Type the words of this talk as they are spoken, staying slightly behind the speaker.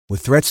With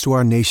threats to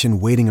our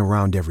nation waiting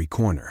around every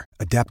corner,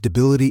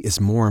 adaptability is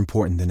more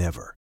important than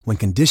ever. When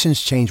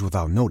conditions change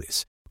without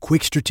notice,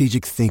 quick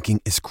strategic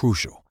thinking is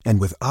crucial.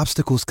 And with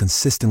obstacles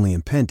consistently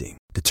impending,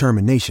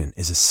 determination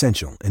is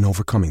essential in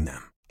overcoming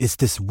them. It's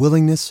this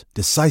willingness,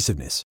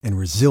 decisiveness, and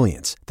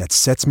resilience that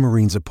sets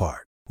Marines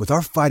apart. With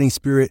our fighting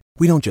spirit,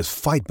 we don't just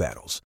fight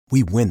battles,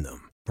 we win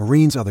them.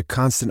 Marines are the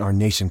constant our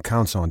nation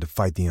counts on to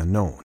fight the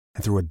unknown.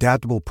 And through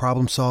adaptable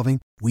problem solving,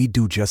 we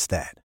do just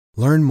that.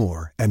 Learn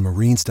more at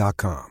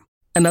marines.com.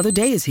 Another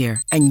day is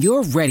here, and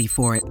you're ready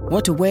for it.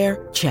 What to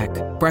wear? Check.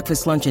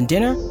 Breakfast, lunch, and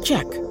dinner?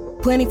 Check.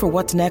 Planning for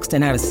what's next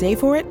and how to save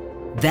for it?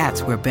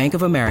 That's where Bank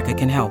of America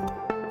can help.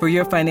 For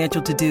your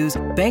financial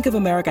to-dos, Bank of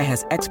America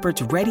has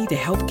experts ready to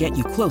help get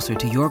you closer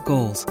to your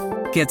goals.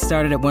 Get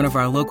started at one of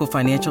our local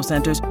financial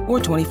centers or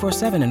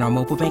 24/7 in our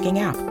mobile banking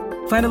app.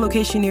 Find a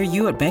location near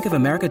you at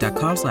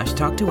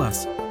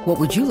bankofamerica.com/talktous. What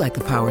would you like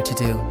the power to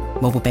do?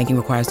 Mobile banking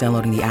requires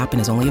downloading the app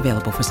and is only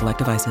available for select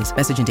devices.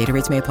 Message and data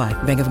rates may apply.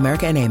 Bank of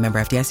America N.A., member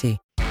FDIC.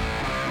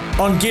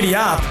 On Giddy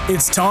Up,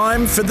 it's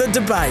time for the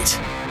debate.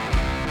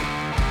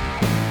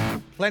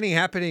 Plenty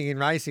happening in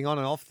racing on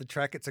and off the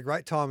track. It's a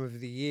great time of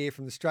the year.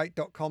 From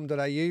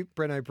thestraight.com.au,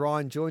 Bren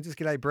O'Brien joins us.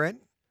 G'day,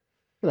 Brent.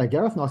 G'day,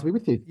 Gareth. Nice to be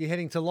with you. You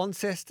heading to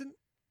Launceston?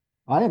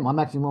 I am. I'm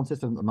actually in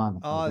Launceston at the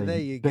moment. Oh, there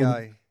you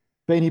go.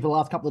 Been here for the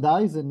last couple of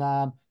days, and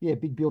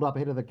big build up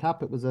ahead of the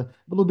Cup. It was a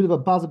little bit of a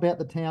buzz about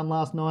the town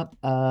last night.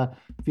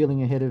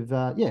 Feeling ahead of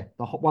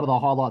one of the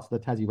highlights of the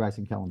Tassie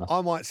racing calendar.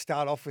 I might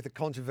start off with a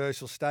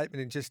controversial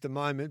statement in just a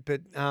moment,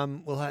 but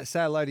we'll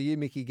say hello to you,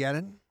 Mickey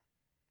Gannon.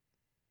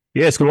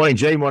 Yes, good morning,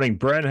 G. Morning,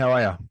 Bren. How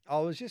are you? I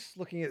was just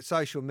looking at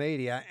social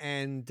media,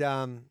 and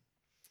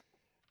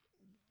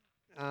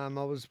I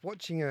was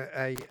watching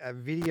a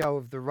video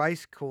of the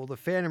race call, the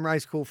Phantom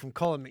race call from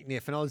Colin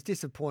McNiff, and I was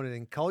disappointed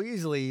in Cole.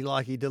 Usually,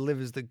 he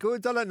delivers the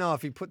goods. I don't know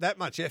if he put that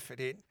much effort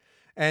in.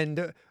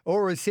 And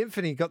Aura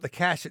Symphony got the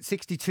cash at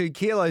 62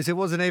 kilos. It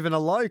wasn't even a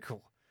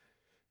local.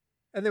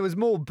 And there was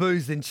more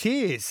boos than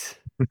cheers.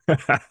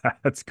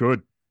 That's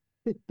good.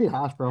 Bit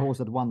harsh for a horse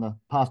that won the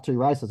past two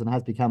races and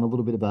has become a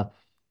little bit of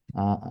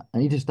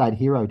an interstate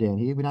hero down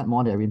here. We don't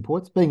mind our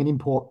imports. Being an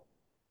import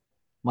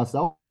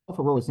myself, a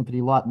Royal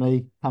Symphony like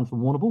me comes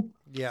from Warrnambool.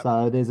 Yeah.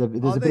 So there's a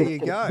bit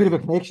of a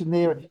connection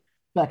there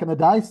back in the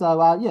day. So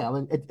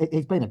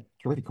he's been a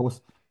terrific horse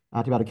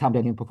to be able to come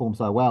down here and perform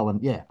so well.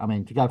 And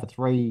to go for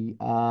three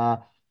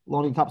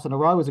Lonnie Cups in a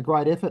row was a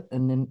great effort.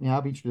 And then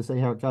I'll be interested to see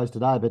how it goes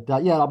today. But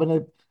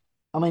it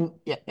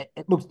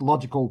looks a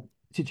logical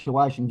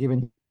situation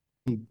given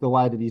the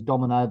way that he's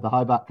dominated the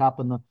Hobart Cup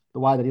and the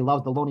way that he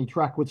loves the Lonnie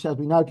track, which, as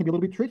we know, can be a little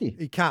bit tricky.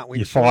 He can't win.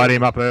 You fired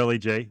him up early,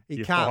 G.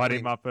 You fired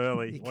him up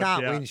early. He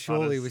can't win,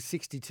 surely, with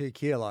 62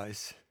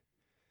 kilos.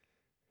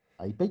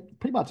 He beat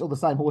pretty much all the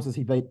same horses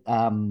he beat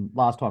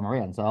last time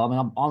around. So,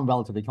 I'm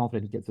relatively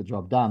confident he gets the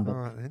job done. But,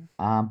 all right, then.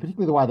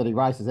 Particularly the way that he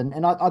races.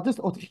 And I'll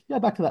go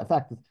back to that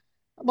fact that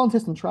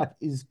Launceston track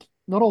is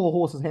not all the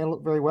horses handle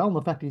it very well. And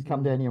the fact he's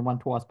come down here and won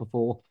twice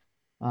before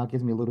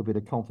gives me a little bit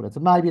of confidence.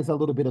 And maybe it's a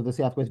little bit of the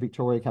Southwest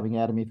Victoria coming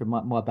out of me from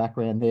my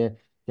background there,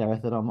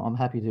 Gareth, that I'm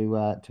happy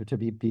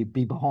to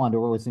be behind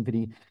Aurora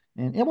Symphony.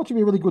 And what should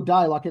be a really good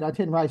day,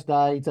 10 race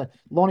day.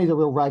 Lonnie's a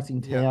real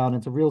racing town. Yeah.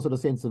 It's a real sort of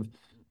sense of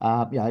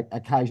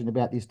occasion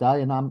about this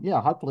day. And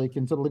hopefully it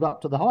can sort of live up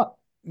to the hype.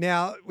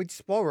 Now,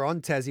 while we're on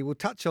Tassie, we'll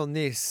touch on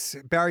this.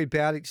 Barry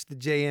Bowditch, the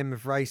GM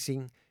of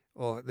racing,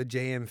 or the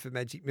GM for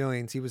Magic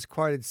Millions, he was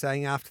quoted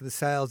saying after the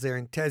sales there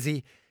in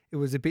Tassie, it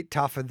was a bit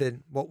tougher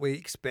than what we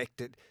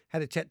expected.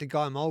 Had a chat to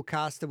Guy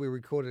Mulcaster. We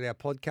recorded our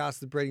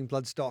podcast, the Breeding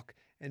Bloodstock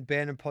and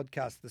Bantam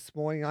podcast this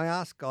morning. I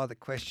asked Guy the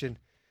question,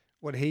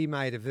 what he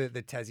made of the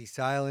Tassie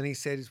sale, and he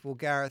said, well,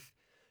 Gareth,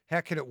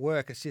 how can it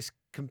work? It's just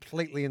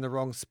completely in the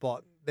wrong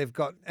spot. They've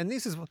got, and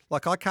this is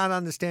I can't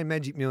understand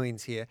Magic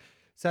Millions here.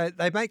 So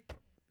the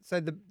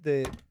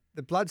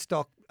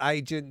bloodstock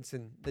agents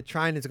and the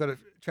trainers have got to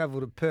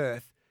travel to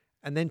Perth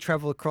and then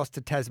travel across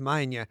to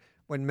Tasmania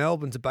when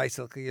Melbourne's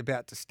basically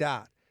about to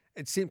start.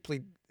 It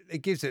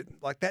gives it,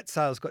 that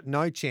sale's got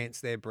no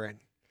chance there, Bren.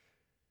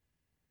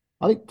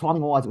 I think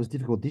timing-wise it was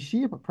difficult this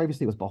year, but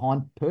previously it was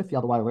behind Perth the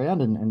other way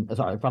around in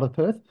front of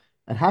Perth.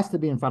 It has to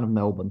be in front of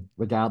Melbourne,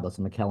 regardless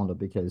in the calendar,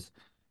 because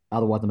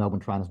otherwise the Melbourne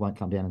trainers won't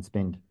come down and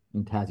spend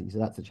in Tassie. So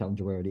that's the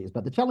challenge of where it is.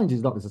 But the challenge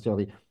is not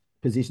necessarily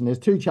position. There's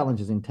two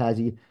challenges in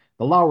Tassie.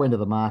 The lower end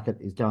of the market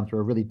is going through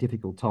a really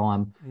difficult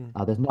time.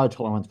 There's no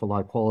tolerance for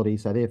low quality,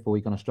 so therefore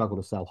you're going to struggle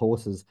to sell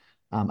horses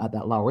at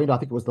that lower end. I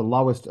think it was the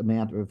lowest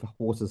amount of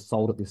horses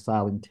sold at this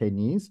sale in 10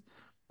 years.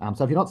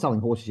 So if you're not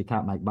selling horses, you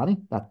can't make money.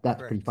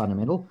 That's pretty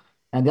fundamental.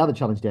 And the other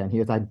challenge down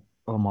here is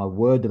oh my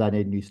word, do they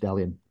need a new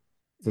stallion?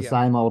 It's the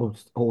same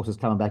old horses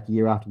coming back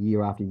year after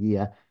year after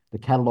year. The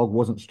catalogue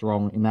wasn't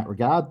strong in that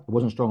regard. It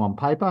wasn't strong on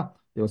paper.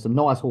 There were some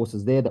nice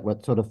horses there that were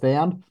sort of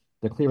found.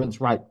 The clearance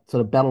rate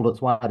sort of battled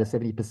its way to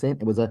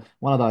 70%. It was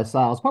one of those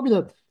sales.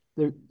 Probably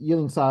the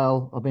yearling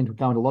sale, I've been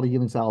going to a lot of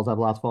yearling sales over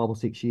the last 5 or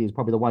 6 years,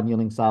 probably the one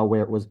yearling sale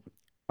where it was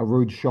a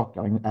rude shock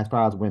going as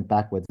far as it went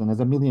backwards. And there's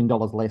 $1 million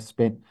less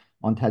spent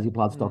on Tassie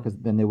bloodstock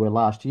than there were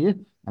last year.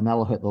 and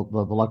that'll hurt the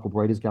local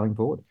breeders going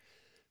forward.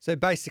 So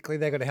basically,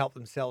 they're going to help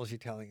themselves, you're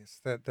telling us,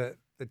 the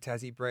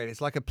Tassie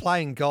breeders. Like a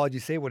playing god, you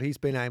see what he's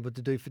been able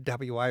to do for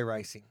WA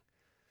racing.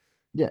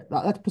 Yeah,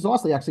 that's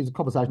precisely actually a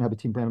conversation I had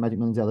with Tim Brown and Magic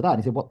Millions the other day. And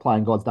he said, what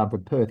playing God's done for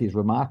Perth is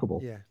remarkable.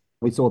 Yeah.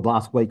 We saw it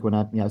last week when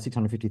a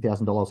 $650,000,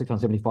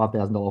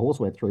 $675,000 horse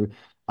went through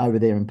over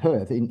there in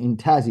Perth. In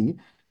Tassie,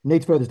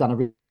 Needs Further's done a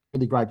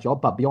really great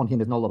job, but beyond him,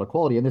 there's not a lot of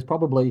quality. And there's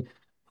probably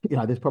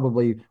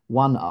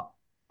one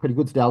pretty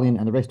good stallion,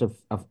 and the rest of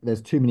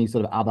there's too many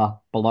sort of other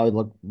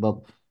below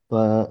below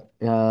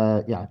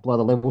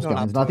the level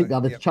stallions. And I think the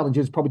other challenge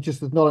is probably just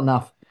there's not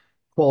enough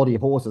quality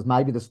of horses.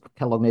 Maybe this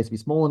catalogue needs to be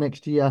smaller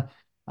next year.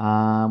 We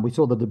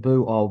saw the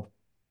debut of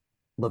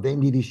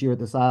Lavendi this year at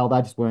the sale.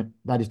 They just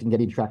didn't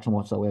get any traction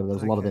whatsoever. There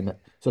was a lot of them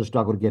that sort of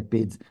struggled to get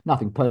bids.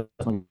 Nothing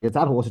personal against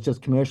that horse. It's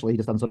just commercially, he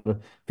just doesn't sort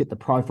of fit the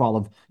profile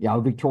of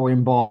a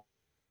Victorian buy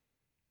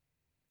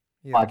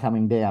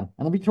coming down.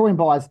 And the Victorian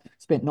buyers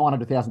spent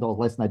 $900,000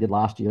 less than they did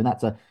last year. And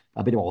that's a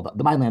bit of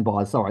the mainland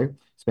buyers,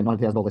 spent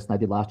 $900,000 less than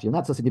they did last year. And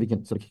that's a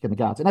significant sort of kick in the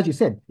guts. And as you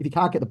said, if you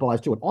can't get the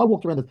buyers to it, I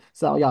walked around the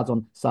sale yards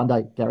on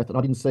Sunday, Gareth, and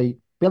I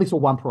barely saw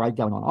one parade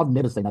going on. I've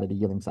never seen that at a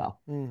yearling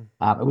sale.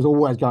 It was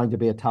always going to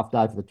be a tough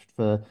day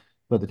for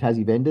the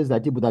Tassie vendors. They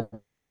did with the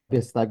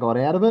best they got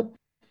out of it.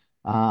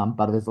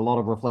 But there's a lot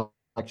of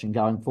reflection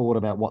going forward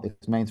about what this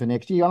means for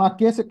next year. And I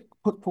guess it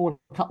put forward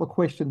a couple of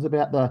questions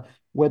about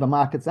where the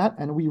market's at.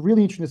 And it'll be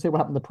really interesting to see what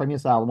happened in the Premier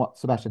sale and what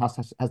Sebastian has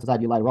to say to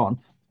you later on,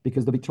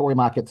 because the Victoria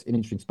market's in an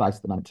interesting space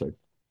at the moment too.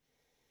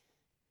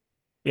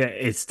 Yeah,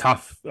 it's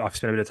tough. I've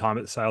spent a bit of time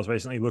at the sales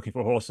recently looking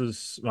for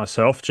horses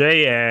myself,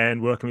 G,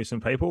 and working with some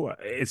people.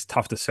 It's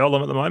tough to sell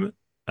them at the moment,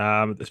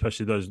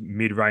 especially those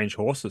mid-range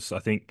horses. I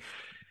think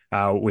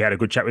we had a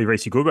good chat with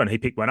Reece Goodwin. He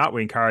picked one up.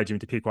 We encouraged him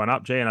to pick one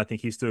up, G, and I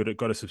think he's still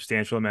got a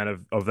substantial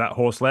amount of that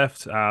horse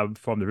left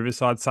from the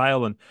Riverside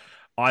sale, and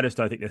I just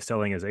don't think they're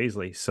selling as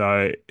easily.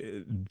 So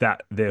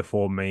that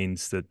therefore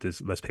means that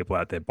there's less people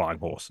out there buying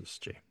horses,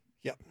 G.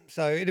 Yep.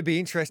 So it'll be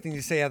interesting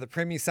to see how the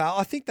Premier sale.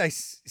 I think they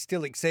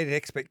still exceeded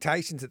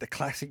expectations at the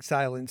Classic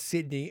sale in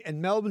Sydney,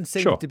 and Melbourne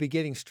seems to be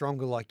getting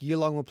stronger. Like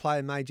Yulong will play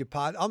a major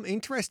part. I'm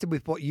interested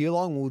with what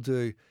Yulong will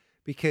do,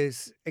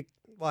 because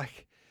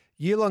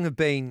Yulong have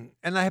been,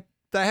 and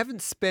they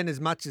haven't spent as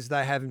much as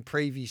they have in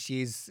previous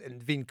years.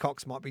 And Vin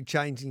Cox might be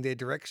changing their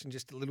direction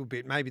just a little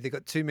bit. Maybe they've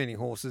got too many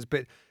horses,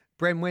 but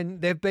Bren,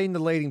 when they've been the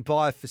leading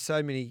buyer for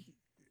so many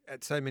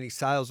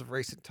sales of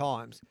recent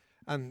times,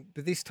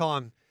 but this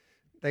time.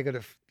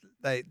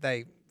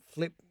 They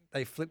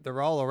flip the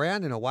role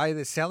around in a way.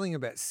 They're selling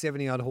about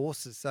 70 odd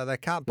horses, so they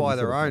can't buy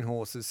their own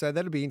horses. So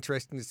that'll be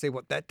interesting to see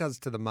what that does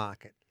to the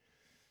market.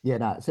 Yeah,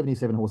 no,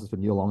 77 horses for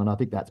Yulong, and I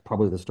think that's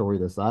probably the story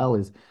of the sale.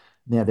 Is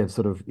now they've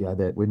sort of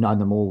we've known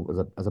them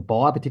all as a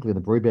buyer, particularly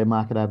in the broodmare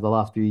market over the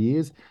last few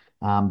years.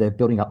 They're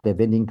building up their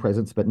vending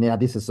presence, but now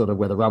this is sort of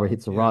where the rubber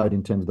hits the road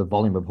in terms of the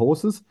volume of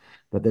horses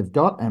that they've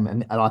got,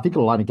 and I think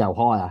it'll only go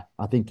higher.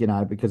 I think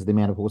because of the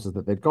amount of horses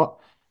that they've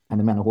got and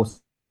the amount of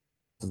horses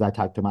they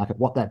take to market,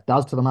 what that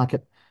does to the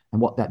market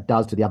and what that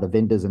does to the other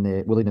vendors and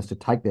their willingness to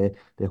take their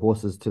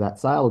horses to that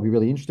sale will be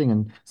really interesting,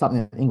 and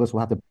something that Inglis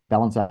will have to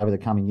balance over the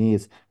coming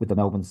years with the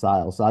Melbourne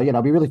sale. So,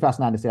 it'll be really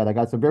fascinating to see how they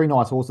go. Some very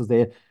nice horses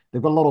there.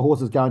 They've got a lot of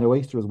horses going to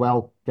Easter as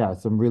well. Yeah,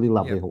 some really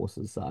lovely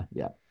horses. So,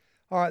 yeah.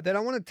 All right, then I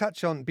want to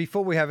touch on,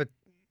 before we have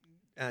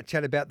a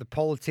chat about the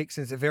politics,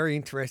 and it's a very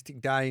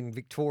interesting day in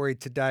Victoria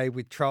today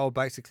with Troll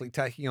basically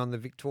taking on the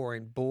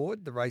Victorian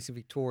board, the Racing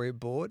Victoria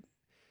board.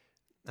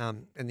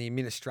 And the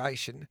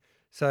administration.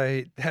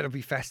 So that'll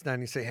be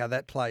fascinating to see how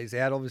that plays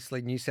out.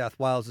 Obviously, New South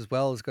Wales as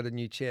well has got a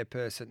new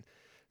chairperson.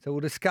 So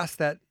we'll discuss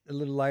that a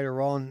little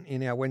later on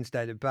in our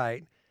Wednesday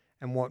debate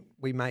and what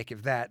we make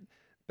of that.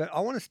 But I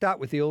want to start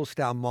with the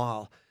All-Star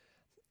Mile.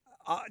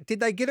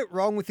 Did they get it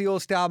wrong with the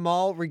All-Star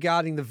Mile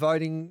regarding the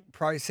voting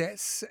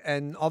process?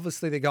 And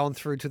obviously they're going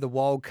through to the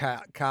wild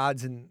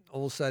cards, and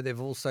also they've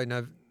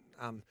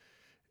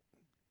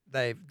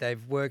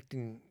worked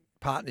in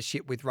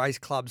partnership with race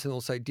clubs and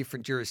also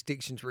different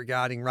jurisdictions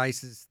regarding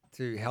races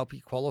to help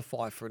you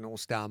qualify for an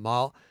All-Star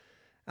Mile.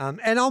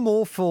 And I'm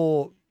all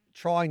for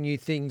trying new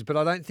things, but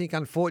I don't think,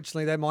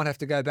 unfortunately, they might have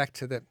to go back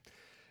to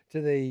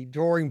the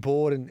drawing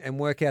board and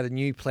work out a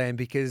new plan,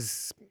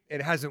 because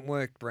it hasn't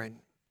worked, Bren.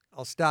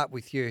 I'll start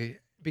with you,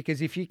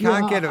 because if you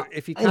can't get a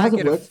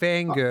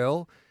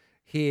fangirl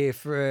here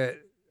for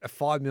a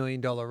 $5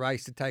 million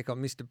race to take on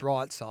Mr.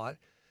 Brightside,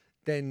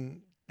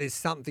 then there's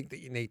something that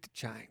you need to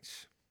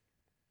change.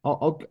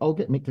 I'll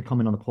get Mick to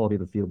comment on the quality of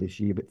the field this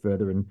year a bit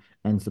further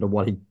and sort of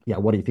what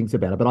he thinks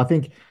about it. But I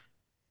think,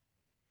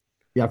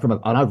 from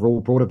an overall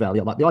broader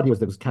value, like the idea was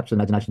that it was capture the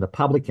imagination of the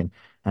public and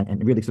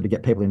really sort of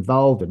get people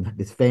involved, and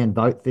this fan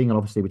vote thing, and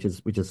obviously which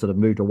has sort of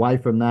moved away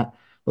from that.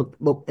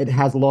 Look, it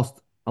has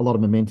lost a lot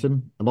of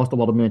momentum. It lost a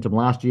lot of momentum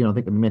last year, and I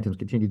think the momentum's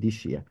continued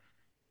this year.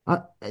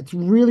 It's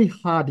really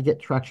hard to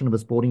get traction of a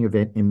sporting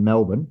event in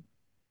Melbourne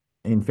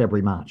in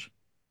February, March.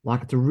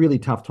 Like, it's a really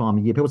tough time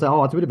of year. People say,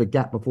 it's a bit of a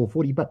gap before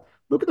footy, but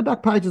look at the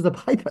back pages of the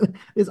paper.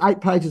 There's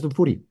 8 pages of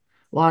footy.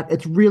 Like,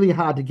 it's really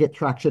hard to get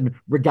traction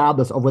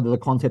regardless of whether the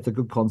concept's a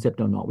good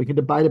concept or not. We can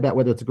debate about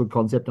whether it's a good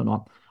concept or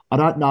not. I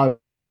don't know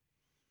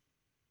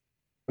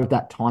if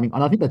that timing,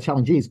 and I think the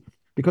challenge is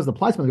because the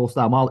placement of the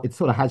All-Star Mile, it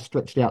sort of has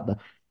stretched out the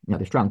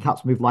Australian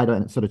Cups moved later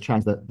and it sort of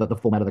changed the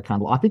format of the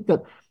carnival. I think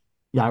that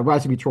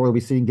Racing Victoria will be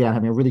sitting down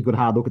having a really good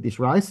hard look at this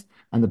race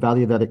and the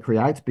value that it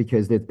creates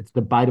because it's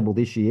debatable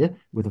this year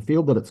with the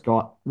field that it's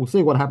got. We'll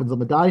see what happens on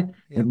the day.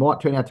 Yep. It might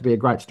turn out to be a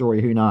great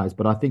story. Who knows?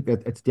 But I think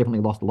that it's definitely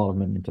lost a lot of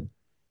momentum.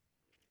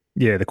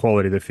 Yeah, the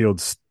quality of the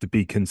field's the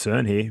big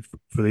concern here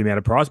for the amount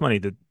of prize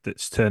money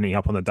that's turning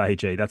up on the day,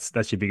 G. That's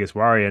your biggest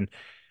worry. And,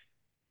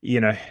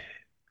 you know,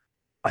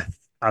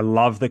 I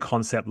love the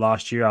concept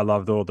last year. I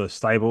loved all the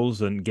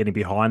stables and getting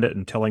behind it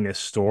and telling their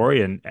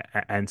story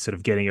and sort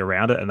of getting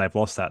around it. And they've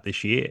lost that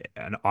this year.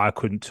 And I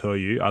couldn't tell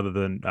you, other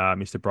than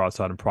Mr.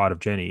 Brightside and Pride of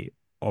Jenny,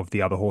 of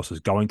the other horses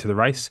going to the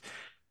race.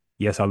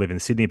 Yes, I live in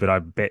Sydney, but I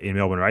bet in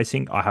Melbourne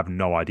racing. I have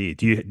no idea.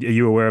 Are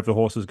you aware of the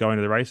horses going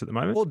to the race at the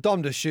moment? Well,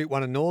 Dom to Shoot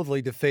won a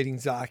Northerly defeating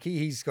Zaki.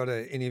 He's got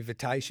an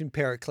invitation.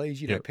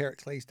 Pericles, know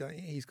Pericles, don't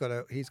you? He's got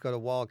a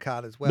wild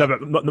card as well.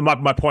 No, but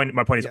my point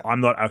is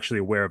I'm not actually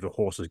aware of the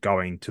horses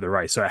going to the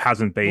race, so it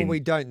hasn't been. Well, we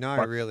don't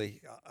know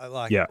really.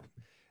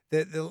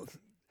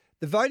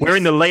 The voting. We're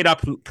in the lead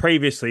up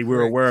previously. We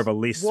were aware of a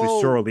list. We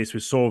saw a list. We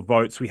saw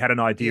votes. We had an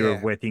idea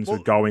of where things were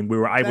going. We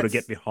were able to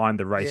get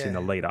behind the race in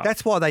the lead up.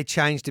 That's why they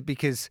changed it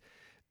because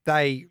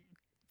they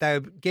were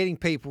getting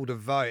people to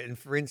vote. And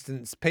for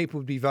instance, people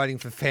would be voting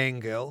for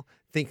Fangirl,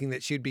 thinking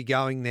that she'd be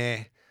going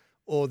there,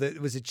 or that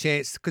there was a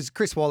chance because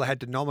Chris Waller had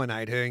to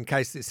nominate her in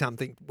case there's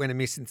something went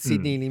amiss in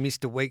Sydney and he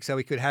missed a week, so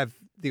he could have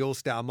the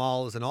All-Star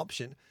Mile as an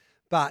option.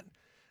 But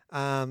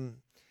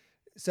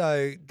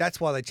so that's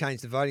why they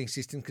changed the voting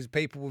system because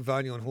people were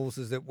voting on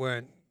horses that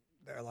were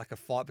like a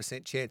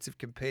 5% chance of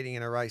competing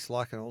in a race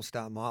like an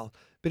All-Star Mile.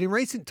 But in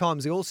recent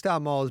times, the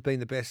All-Star Mile has been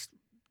the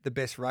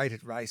best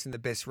rated race and the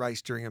best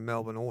race during a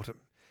Melbourne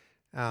autumn.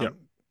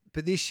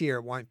 But this year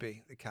it won't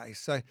be the case.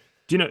 So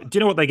do you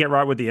know what they get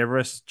right with the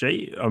Everest,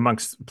 G?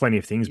 Amongst plenty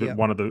of things, but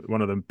one of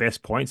the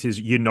best points is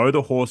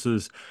the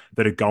horses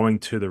that are going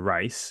to the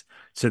race.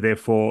 So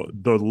therefore,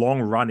 the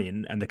long run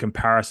in and the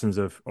comparisons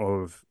of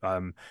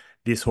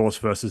this horse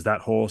versus that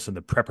horse and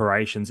the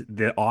preparations,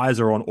 their eyes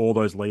are on all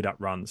those lead up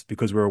runs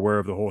because we're aware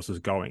of the horses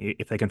going.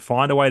 If they can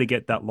find a way to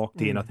get that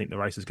locked in, I think the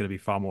race is going to be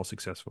far more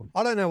successful.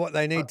 I don't know what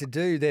they need to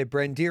do there,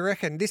 Bren. Do you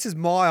reckon? This is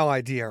my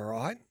idea,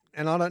 right?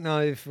 And I don't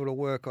know if it'll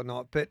work or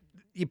not, but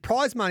your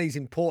prize money is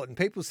important.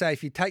 People say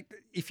if you're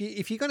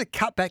going to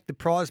cut back the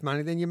prize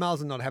money, then you might as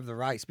well not have the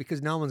race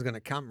because no one's going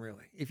to come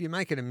really. If you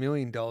make it $1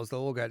 million, they'll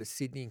all go to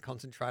Sydney and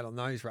concentrate on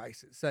those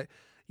races. So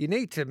you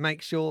need to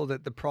make sure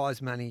that the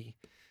prize money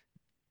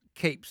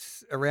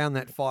keeps around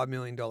that $5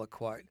 million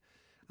quote.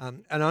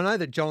 And I know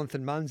that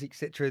Jonathan Munns,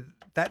 etc.,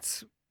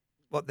 that's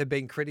what they've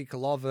been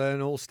critical of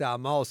an All-Star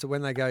Mile. So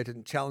when they go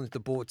to challenge the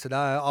board today,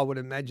 I would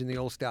imagine the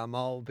All-Star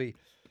Mile will be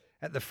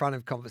at the front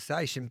of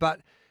conversation. But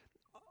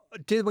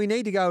do we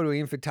need to go to an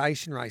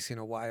invitation race in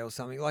a way or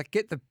something? Like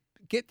get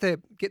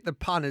the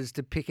punters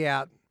to pick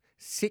out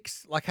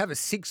have a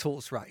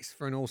 6-horse race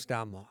for an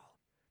All-Star Mile.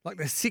 Like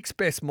the 6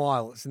 best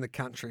milers in the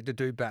country to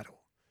do battle.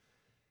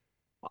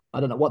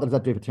 I don't know. What does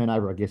that do for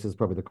turnover, I guess, is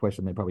probably the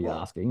question they're probably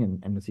asking,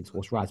 and the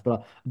 6-horse race.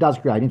 But it does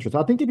create interest.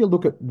 I think if you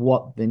look at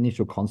what the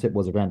initial concept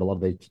was around a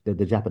lot of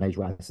the Japanese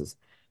races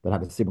that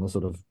have a similar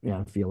sort of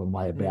feel and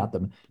way about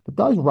them, but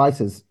those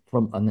races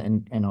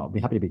and I'll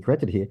be happy to be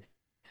corrected here,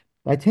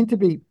 they tend to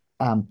be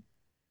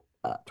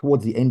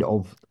towards the end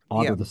of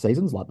either of the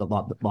seasons,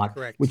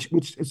 which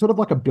is sort of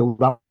like a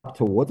build up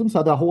towards them.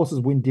 So the horses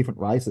win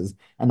different races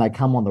and they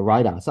come on the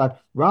radar. So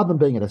rather than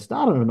being at a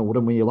start of an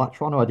autumn where you're like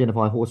trying to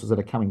identify horses that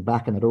are coming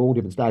back and that are all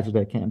different stages of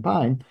their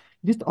campaign,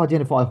 you just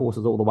identify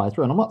horses all the way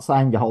through. And I'm not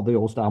saying you hold the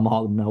All-Star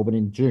Mile in Melbourne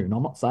in June.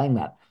 I'm not saying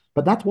that,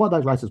 but that's why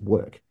those races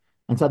work.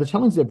 And so the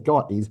challenge they've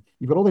got is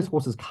you've got all these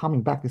horses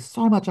coming back. There's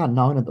so much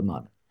unknown at the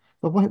moment.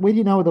 But where do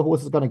you know where the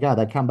horse is going to go?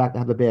 They come back to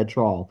have a bad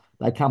trial.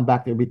 They come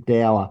back, they're a bit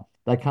dour.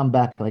 They come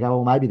back and they go,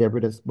 well, maybe they're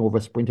a bit more of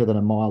a sprinter than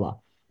a miler.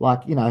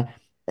 The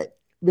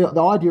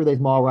idea of these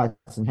mile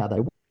races and how they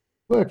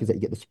work is that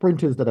you get the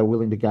sprinters that are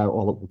willing to go,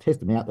 oh, look, we'll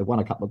test them out. They've won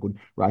a couple of good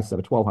races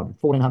over 1,200,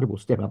 1,400. We'll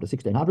step it up to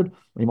 1,600. And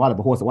you might have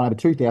a horse that won over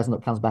 2,000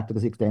 that comes back to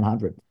the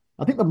 1,600.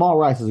 I think the mile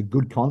race is a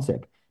good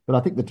concept, but I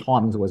think the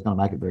timing's always going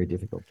to make it very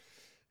difficult.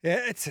 Yeah,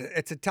 it's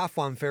a tough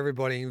one for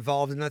everybody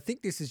involved. And I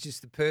think this is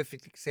just the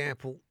perfect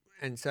example.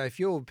 And so if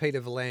you're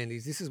Peter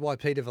V'landys, this is why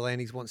Peter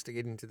V'landys wants to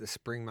get into the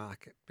spring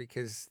market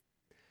because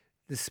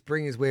the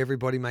spring is where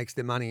everybody makes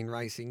their money in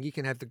racing. You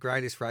can have the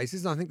greatest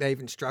races. And I think they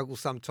even struggle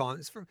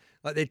sometimes.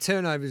 Their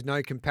turnover is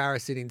no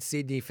comparison in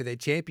Sydney for their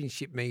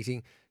championship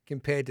meeting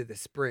compared to the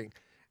spring.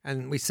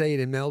 And we see it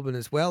in Melbourne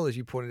as well, as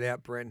you pointed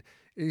out, Bren.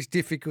 It is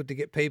difficult to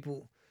get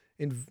people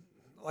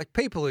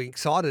people are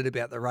excited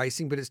about the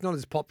racing, but it's not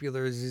as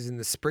popular as it is in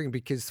the spring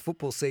because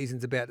football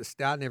season's about to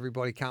start and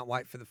everybody can't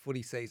wait for the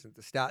footy season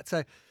to start.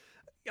 So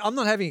I'm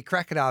not having a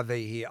crack at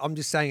RV here. I'm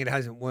just saying it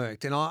hasn't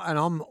worked. And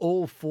I'm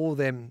all for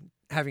them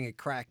having a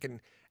crack.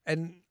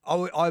 And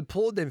I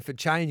applaud them for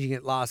changing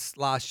it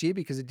last year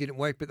because it didn't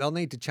work, but they'll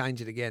need to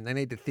change it again. They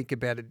need to think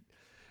about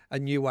a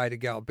new way to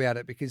go about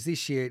it because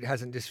this year it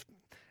hasn't just.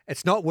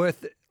 It's not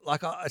worth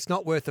it's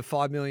not worth the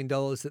 $5 million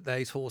that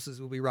these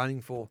horses will be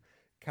running for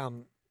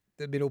come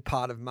the middle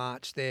part of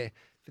March there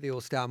for the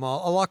All-Star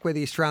Mile. I like where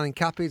the Australian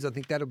Cup is. I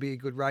think that'll be a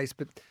good race,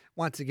 but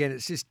once again,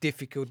 it's just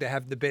difficult to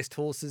have the best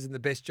horses and the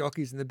best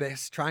jockeys and the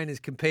best trainers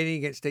competing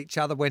against each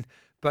other when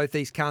both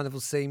these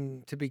carnivals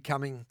seem to be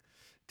coming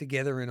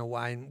together in a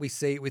way. And we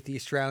see it with the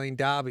Australian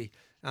Derby.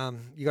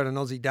 You've got an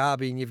Aussie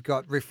Derby and you've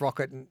got Riff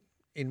Rocket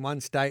in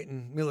one state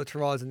and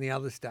Militarise in the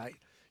other state.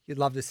 You'd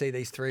love to see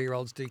these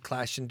 3-year-olds do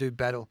clash and do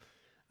battle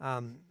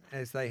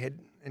as they head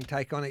and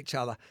take on each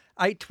other.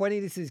 8:20,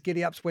 this is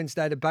Giddy Up's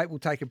Wednesday Debate. We'll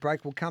take a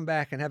break. We'll come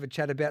back and have a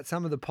chat about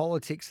some of the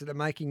politics that are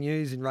making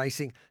news in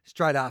racing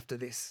straight after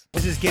this.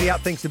 This is Giddy Up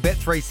thanks to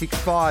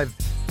Bet365.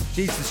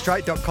 Geez,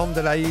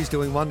 thestraight.com.au is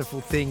doing wonderful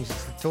things.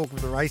 It's the talk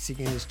of the racing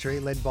industry,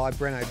 led by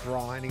Bren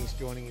O'Brien. He's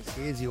joining us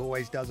here, as he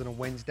always does on a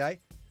Wednesday.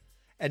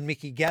 And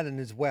Mickey Gannon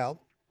as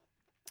well.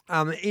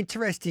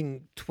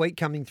 Interesting tweet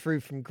coming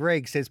through from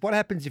Greg says, what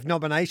happens if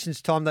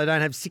nominations time they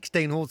don't have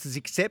 16 horses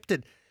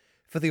accepted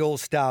for the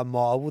All-Star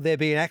Mile? Will there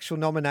be actual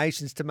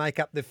nominations to make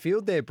up the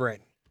field there,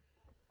 Brent?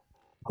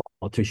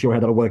 Not too sure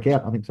how that'll work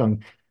out. I think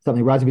something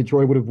Racing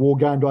Victoria would have war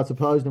gamed, I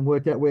suppose, and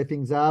worked out where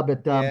things are.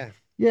 But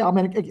yeah, I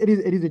mean, it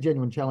is a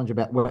genuine challenge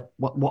about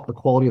what the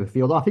quality of the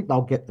field. I think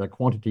they'll get the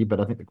quantity, but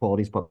I think the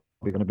quality is probably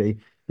going to be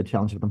the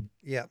challenge for them.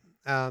 Yeah.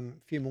 A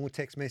few more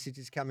text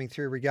messages coming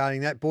through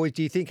regarding that. Boys,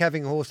 do you think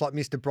having a horse like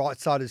Mr.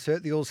 Brightside has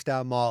hurt the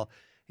All-Star Mile?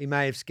 He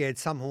may have scared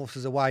some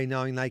horses away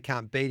knowing they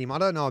can't beat him. I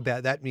don't know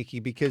about that, Mickey,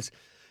 because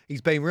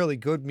he's been really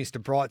good,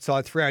 Mr.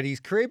 Brightside, throughout his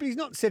career, but he's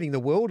not setting the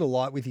world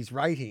alight with his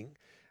rating.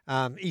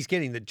 He's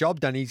getting the job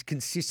done. He's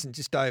consistent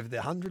just over the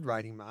 100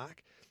 rating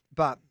mark.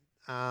 But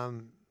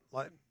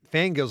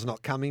Fangirl's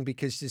not coming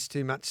because there's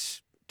too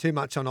much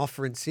on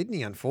offer in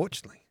Sydney,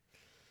 unfortunately.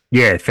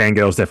 Yeah,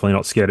 Fangirl's definitely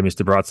not scared of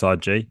Mr. Brightside,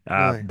 G.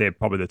 No. They're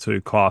probably the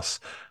two class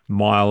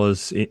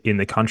milers in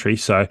the country.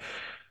 So,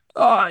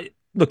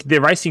 look, they're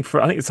racing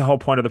for, I think it's the whole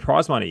point of the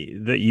prize money,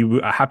 that you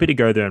are happy to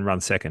go there and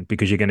run second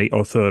because you're going to,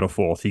 or third or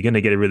fourth, you're going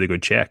to get a really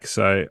good check.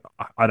 So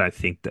I don't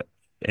think that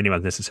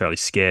anyone's necessarily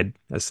scared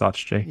as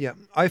such, G. Yeah,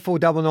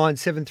 0499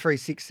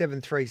 736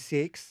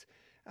 736.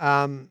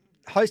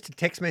 Host of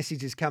text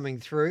messages coming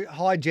through.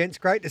 Hi, gents.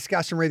 Great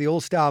discussion re the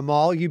All-Star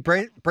Mile. You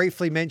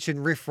briefly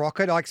mentioned Riff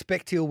Rocket. I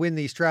expect he'll win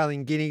the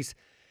Australian Guineas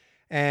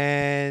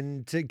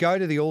and to go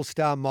to the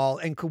All-Star Mile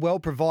and could well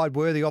provide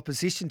worthy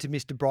opposition to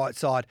Mr.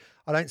 Brightside.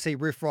 I don't see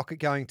Riff Rocket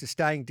going to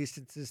staying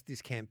distances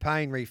this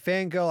campaign. Re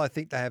Fangirl, I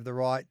think they have the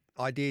right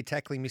idea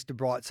tackling Mr.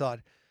 Brightside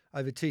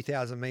over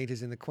 2,000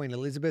 metres in the Queen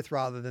Elizabeth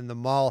rather than the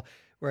mile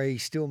where he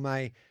still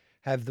may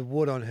have the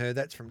wood on her.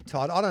 That's from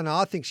Todd. I don't know.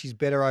 I think she's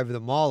better over the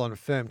mile on a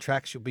firm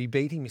track. She'll be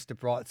beating Mr.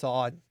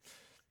 Brightside.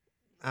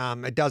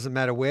 It doesn't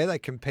matter where they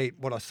compete.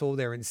 What I saw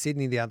there in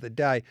Sydney the other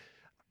day.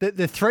 The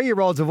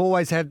 3-year-olds have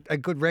always had a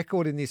good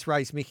record in this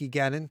race, Mickey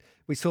Gannon.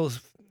 We saw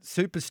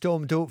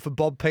Superstorm do it for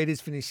Bob Peters,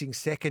 finishing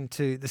second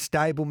to the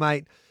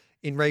stablemate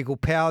in Regal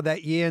Power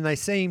that year, and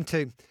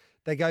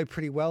they go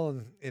pretty well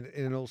in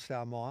an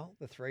All-Star Mile,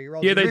 the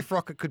 3-year-olds. Yeah, Riff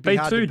Rocket could be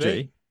hard to beat.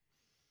 G.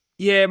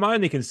 Yeah, my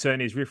only concern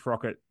is Riff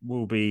Rocket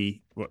will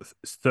be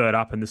third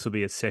up, and this will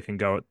be a second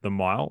go at the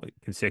mile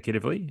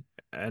consecutively.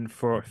 And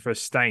for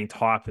staying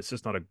type, it's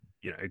just not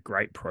a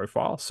great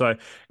profile. So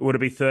would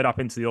it be third up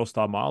into the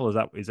All-Star Mile?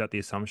 Is that the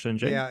assumption,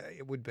 G? Yeah,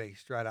 it would be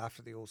straight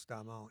after the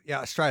All-Star Mile.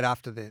 Yeah, straight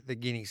after the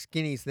Guineas.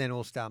 Guineas, then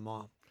All-Star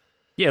Mile.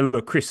 Yeah,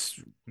 look, Chris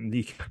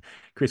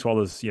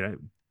Waller's,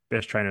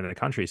 best trainer in the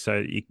country,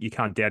 so you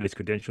can't doubt his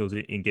credentials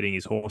in getting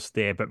his horse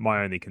there. But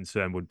my only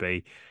concern would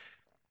be,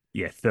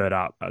 third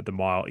up at the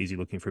mile. Is he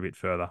looking for a bit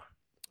further?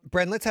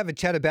 Bren, let's have a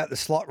chat about the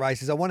slot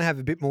races. I want to have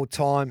a bit more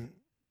time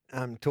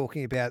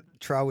talking about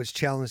Trower's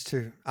challenge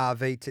to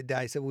RV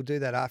today, so we'll do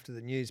that after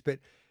the news. But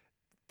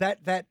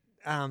that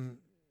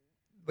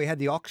we had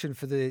the auction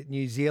for the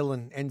New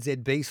Zealand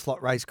NZB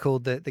slot race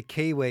called the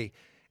Kiwi,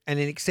 and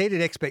it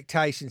exceeded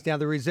expectations. Now,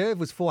 the reserve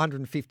was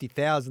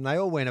 $450,000. They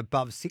all went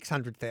above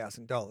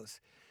 $600,000.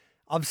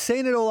 I've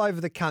seen it all over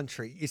the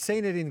country. You've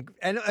seen it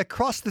and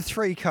across the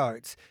 3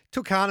 codes.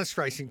 Took harness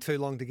racing too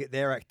long to get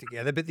their act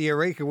together, but the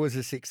Eureka was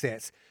a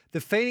success.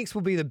 The Phoenix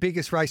will be the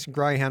biggest race in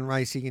greyhound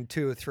racing in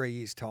 2 or 3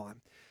 years'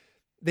 time.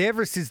 The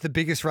Everest is the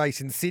biggest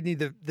race in Sydney,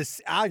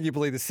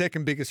 arguably the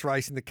second biggest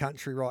race in the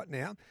country right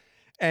now.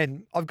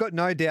 And I've got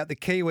no doubt the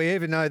Kiwi,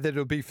 even though that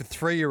it'll be for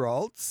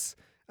 3-year-olds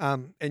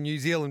and New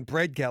Zealand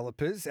bred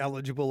gallopers,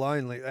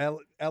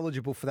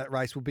 eligible for that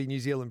race will be New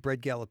Zealand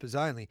bred gallopers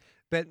only.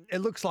 But it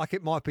looks like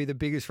it might be the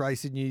biggest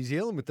race in New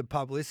Zealand with the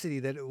publicity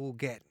that it will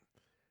get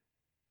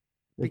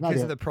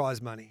because of the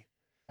prize money.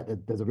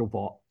 There's a real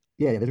vibe.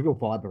 Yeah, there's a real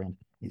vibe around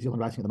New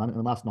Zealand racing at the moment.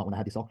 And last night when I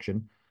had this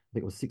auction, I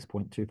think it was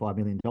 $6.25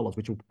 million,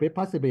 which will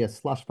basically be a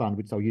slush fund,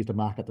 which they'll use to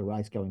market the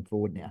race going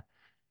forward now.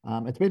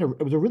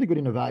 It was a really good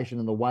innovation,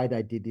 and the way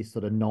they did this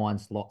sort of 9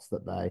 slots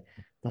that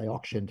they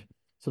auctioned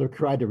sort of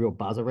created a real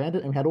buzz around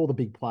it. And we had all the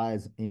big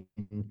players in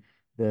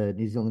the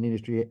New Zealand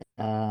industry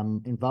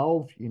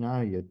involved. You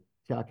know, your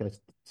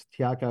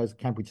Tiacos,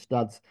 Cambridge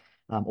Studs,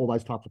 all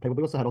those types of people.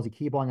 We also had Aussie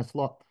Kia buying a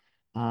slot.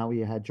 We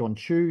had John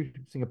Chu,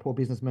 Singapore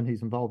businessman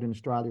who's involved in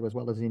Australia as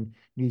well as in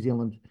New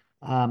Zealand,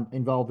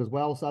 involved as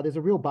well. So there's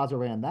a real buzz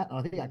around that. And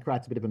I think that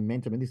creates a bit of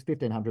momentum in this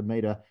 1,500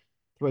 metre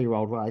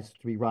 3-year-old race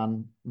to be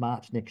run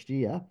March next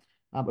year.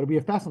 It'll be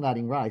a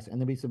fascinating race, and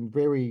there'll be some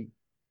very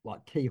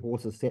key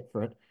horses set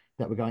for it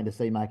that we're going to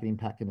see make an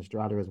impact in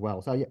Australia as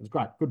well. So yeah, it was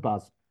great. Good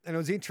buzz. And it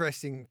was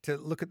interesting to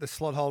look at the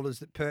slot holders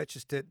that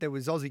purchased it. There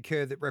was Aussie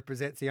Kerr that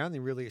represents the only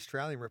really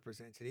Australian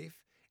representative.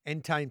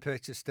 Entain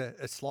purchased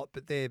a slot,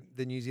 but they're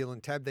the New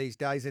Zealand tab these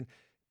days. And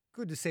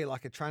good to see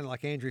a trainer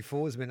like Andrew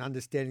Forsman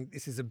understanding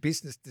this is a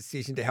business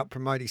decision to help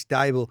promote his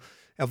stable.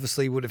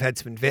 Obviously, he would have had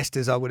some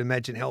investors, I would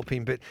imagine, help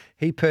him, but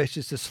he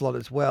purchased a slot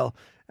as well.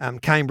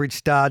 Cambridge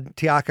Stud,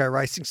 Tiaco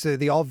Racing, so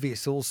the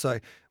obvious also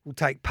will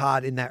take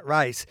part in that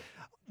race.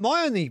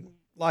 My only,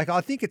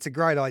 I think it's a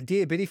great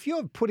idea, but if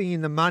you're putting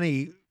in the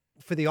money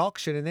for the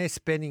auction and they're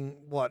spending,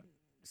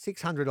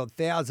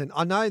 600,000,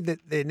 I know that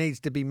there needs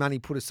to be money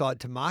put aside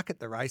to market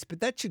the race,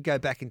 but that should go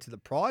back into the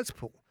prize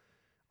pool.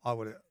 I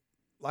would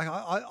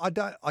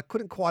I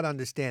couldn't quite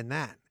understand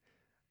that.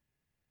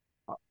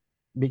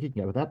 Mick, you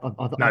can go with that.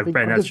 No,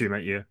 Ben, that's you,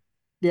 mate. Yeah.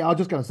 Yeah, I was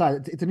just going to say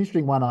it's an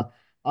interesting one.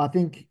 I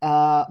think.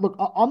 Look,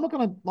 I'm not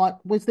going to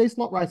these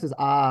slot races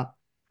are,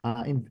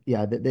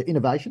 they're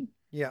innovation.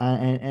 Yeah.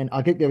 And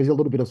I think there is a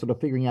little bit of sort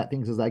of figuring out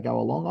things as they go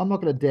along. I'm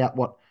not going to doubt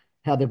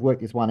how they've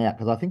worked this one out,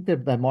 because I think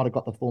they might have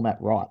got the format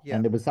right,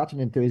 and there was such an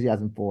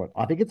enthusiasm for it.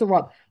 I think it's the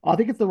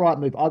right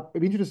move. I'd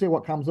be interested to see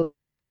what comes of.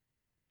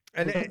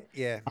 And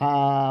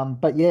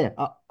but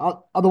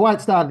the way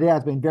it started out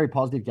has been very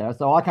positive, Gareth.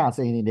 So I can't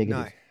see any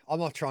negatives. No, I'm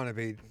not trying to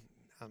be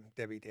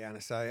Debbie Downer.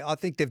 So I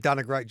think they've done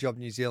a great job,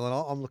 New Zealand.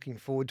 I'm looking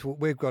forward to it.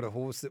 We've got a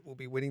horse that will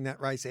be winning that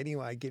race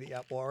anyway. Giddy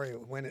Up Warrior.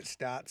 When it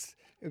starts,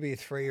 it'll be a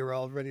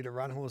 3-year-old ready to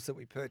run horse that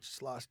we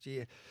purchased last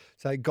year.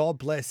 So God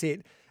bless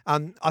it.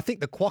 I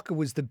think the Quokka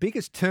was the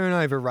biggest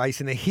turnover race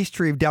in the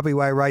history of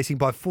WA racing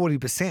by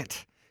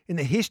 40% in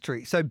the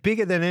history. So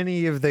bigger than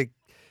any of the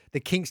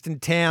Kingston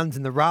Towns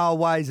and the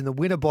Railways and the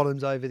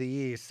Winterbottoms over the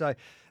years. So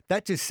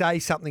that just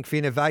says something for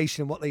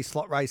innovation and what these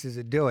slot races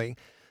are doing.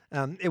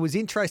 It was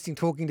interesting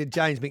talking to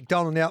James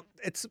McDonald. Now,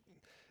 it's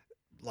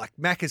like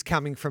Mac is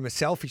coming from a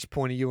selfish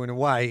point of view in a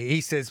way.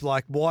 He says,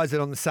 why is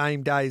it on the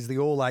same day as the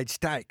All-Age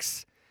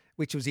Stakes?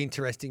 Which was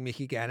interesting,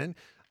 Mickey Gannon.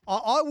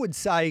 I would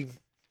say,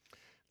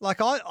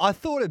 I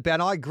thought about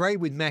it, I agreed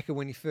with Macca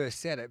when he first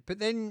said it, but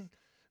then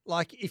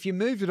if you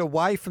moved it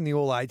away from the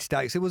All-Age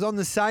Stakes, it was on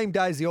the same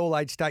day as the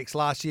All-Age Stakes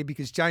last year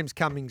because James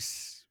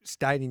Cummings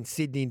stayed in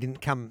Sydney and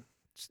didn't come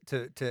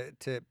to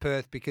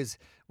Perth because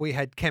we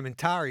had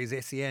Kamantari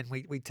as SEN.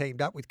 We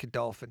teamed up with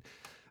Godolphin.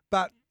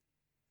 But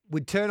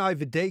would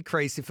turnover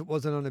decrease if it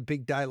wasn't on a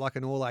big day like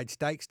an All-Age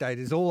Stakes day?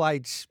 Does the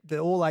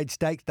All-Age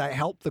Stakes day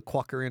help the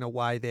Quokka in a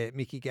way there,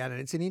 Mickey Gannon?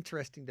 It's an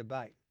interesting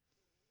debate.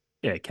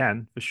 Yeah, it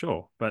can, for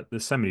sure. But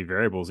there's so many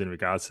variables in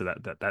regards to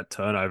that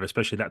turnover,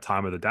 especially that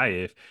time of the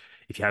day.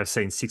 If you have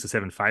seen 6 or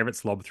 7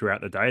 favourites lob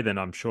throughout the day, then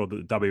I'm sure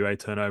that the WA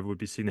turnover would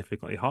be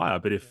significantly higher.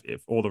 But if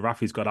all the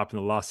roughies got up in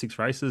the last 6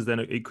 races, then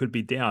it could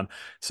be down.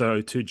 So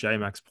to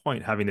J-Mac's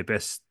point, having the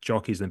best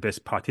jockeys and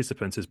best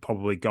participants is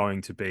probably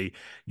going to be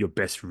your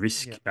best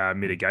risk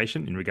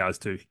mitigation in regards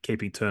to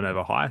keeping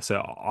turnover high.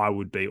 So I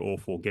would be all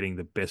for getting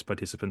the best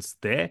participants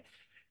there,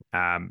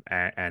 and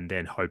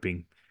then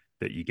hoping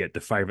that you get the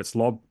favourites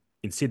lob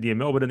in Sydney and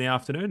Melbourne in the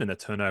afternoon, and the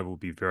turnover will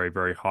be very,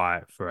 very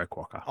high for a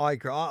Quokka. I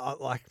agree.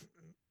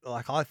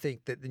 I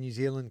think that the New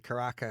Zealand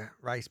Karaka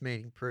race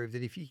meeting proved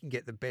that if you can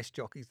get the best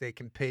jockeys there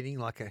competing,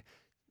 like a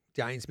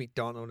James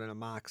McDonald and a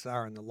Mark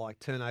Sarr and the like,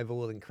 turnover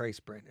will increase,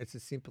 Brent. It's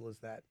as simple as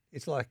that.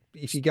 It's like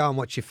if you go and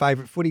watch your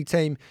favourite footy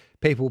team,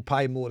 people will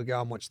pay more to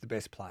go and watch the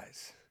best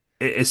players.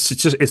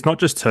 It's not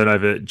just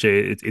turnover,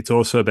 G. It's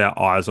also about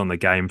eyes on the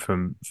game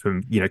from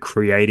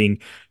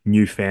creating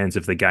new fans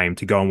of the game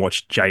to go and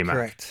watch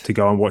J-Mac, to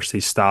go and watch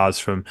these stars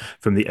from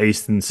the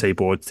eastern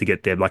seaboard to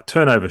get there.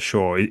 Turnover,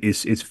 sure,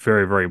 is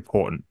very, very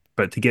important,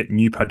 but to get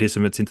new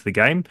participants into the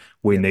game,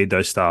 we need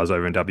those stars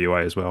over in WA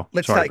as well.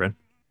 Sorry, Bren.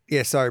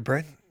 Yeah, sorry,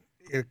 Bren.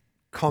 Your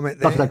comment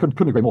there. I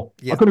couldn't agree more.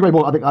 Yeah. I couldn't agree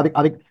more.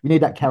 I think we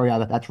need that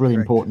carryover. That's really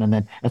important, and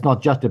then it's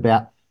not just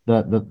about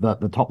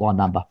the top line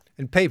number.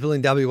 And people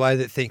in WA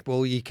that think,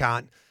 well, you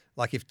can't,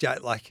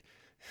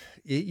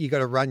 you got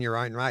to run your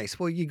own race.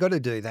 Well, you got to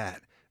do that,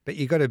 but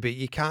you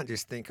can't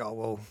just think, oh,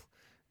 well,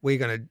 we're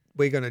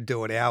gonna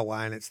do it our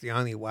way, and it's the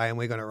only way, and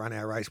we're gonna run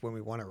our race when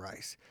we want to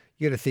race.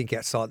 You got to think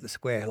outside the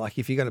square.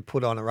 If you're going to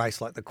put on a race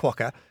like the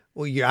Quokka,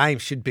 well, your aim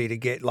should be to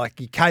get your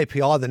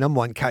KPI. The number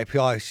one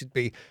KPI should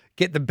be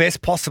get the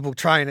best possible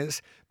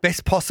trainers,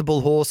 best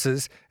possible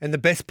horses, and the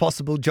best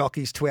possible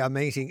jockeys to our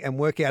meeting, and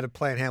work out a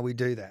plan how we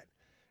do that.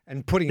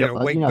 And putting it a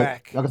week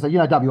back. Like I said,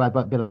 WA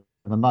better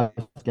than most,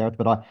 Gareth,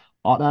 but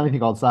the only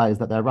thing I'd say is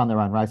that they run their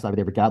own race over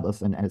there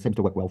regardless, and it seems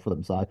to work well for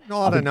them. So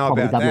I don't know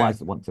about WA's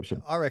that. One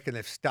exception. I reckon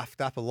they've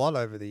stuffed up a lot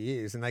over the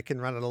years, and they can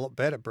run it a lot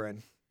better,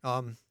 Bren.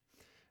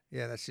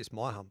 Yeah, that's just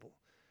my humble.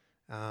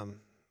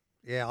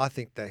 Yeah, I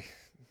think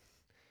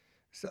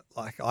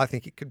I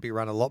think it could be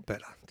run a lot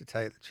better, to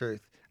tell you the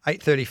truth.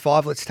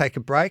 8:35. Let's take a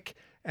break,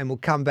 and we'll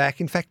come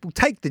back. In fact, we'll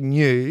take the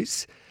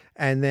news,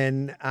 and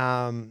then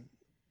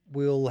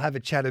we'll have a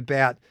chat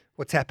about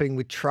what's happening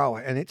with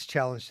Troa and its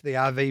challenge to the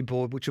RV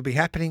board, which will be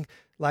happening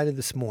later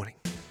this morning.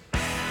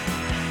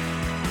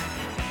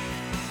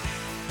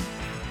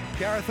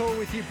 Gareth Hall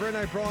with you, Bren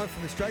O'Brien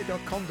from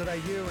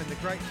thestraight.com.au, and the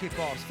great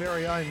tip-offs,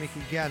 very own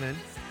Mickey Gannon.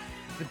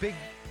 The big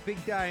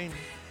day in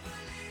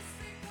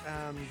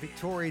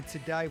Victoria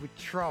today with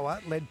Troa,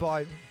 led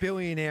by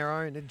billionaire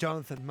owner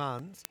Jonathan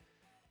Munns,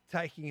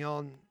 taking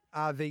on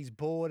RV's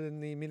board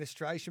and the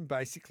administration.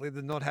 Basically,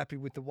 they're not happy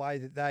with the way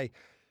that they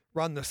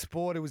run the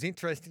sport. It was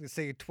interesting to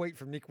see a tweet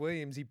from Nick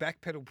Williams. He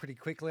backpedaled pretty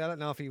quickly. I don't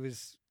know if he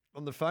was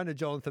on the phone to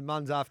Jonathan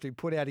Munns after he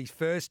put out his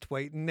first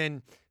tweet, and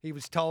then he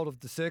was told of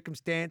the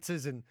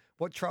circumstances and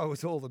what Troa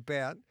was all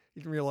about.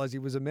 He didn't realise he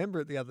was a member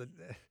at the end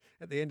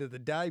of the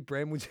day,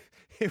 Bren.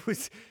 It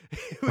was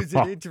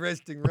an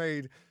interesting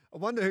read. I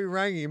wonder who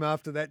rang him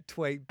after that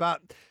tweet,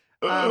 but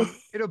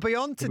it'll be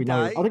on today.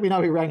 I think we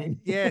know who rang him.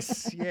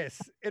 Yes.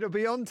 It'll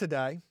be on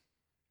today.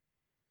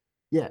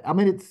 Yeah, I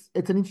mean, it's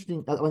an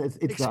interesting.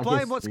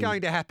 Explain what's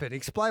going to happen.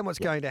 Explain what's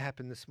going to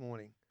happen this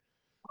morning.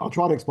 I'll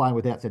try to explain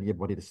without sending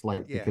everybody to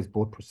sleep because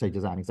board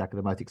procedures aren't exactly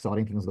the most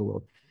exciting things in the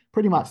world.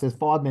 Pretty much, there's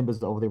 5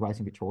 members of the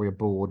Racing Victoria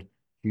board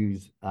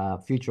whose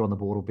future on the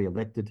board will be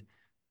elected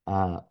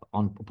voted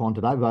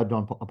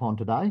upon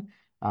today.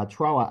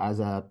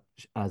 Troa,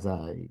 as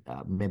a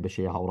member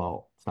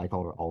shareholder,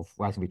 stakeholder of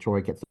Racing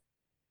Victoria, gets the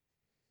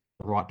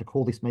right to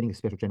call this meeting, a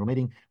special general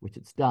meeting, which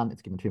it's done.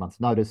 It's given 2 months'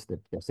 notice.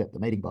 They've set the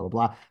meeting, blah, blah,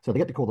 blah. So they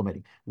get to call the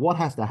meeting. What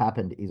has to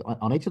happen is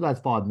on each of those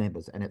 5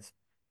 members, and it's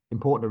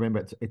important to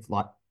remember it's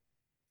like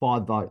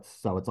 5 votes.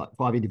 So it's like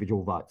 5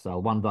 individual votes. So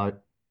 1 vote,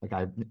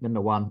 okay,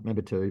 member 1,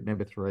 member 2,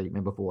 member 3,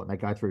 member 4, and they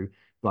go through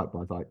vote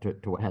by vote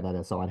to how they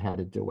decide how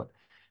to do it.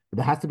 But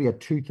there has to be a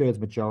 2/3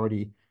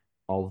 majority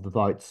of the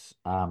votes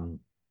for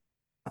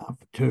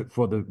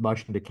the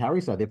motion to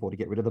carry. So therefore, to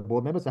get rid of the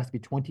board members, there has to be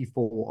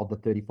 24 of the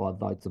 35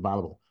 votes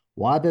available.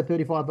 Why are there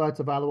 35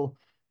 votes available?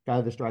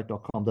 Go to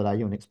thestraight.com.au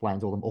and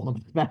explains all the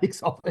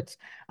mathematics of it.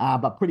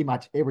 But pretty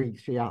much every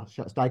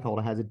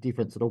stakeholder has a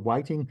different sort of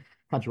weighting.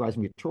 Country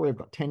Racing Victoria have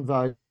got 10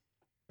 votes.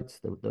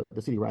 The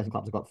city racing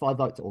clubs have got 5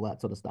 votes, all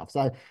that sort of stuff.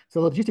 So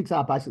the logistics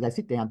are basically they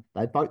sit down,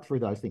 they vote through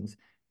those things.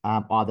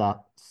 Either,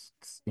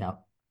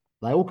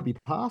 they all could be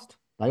passed,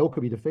 they all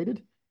could be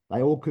defeated,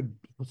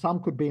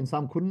 some could be and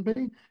some couldn't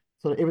be.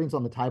 So everything's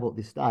on the table at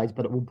this stage,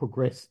 but it will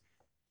progress.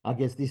 I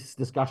guess this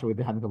discussion we've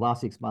been having for the last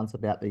 6 months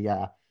about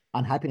the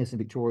unhappiness in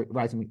Victorian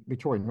racing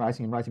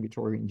and Racing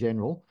Victoria in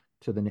general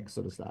to the next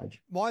sort of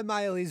stage. My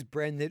mail is,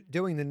 Bren, that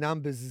doing the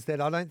numbers is that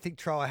I don't think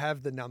Troa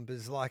have the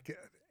numbers. Like,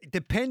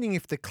 depending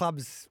if the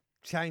clubs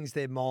change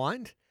their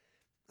mind,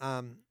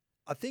 I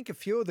think a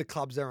few of the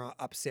clubs are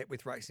upset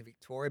with Racing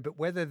Victoria, but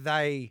whether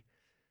they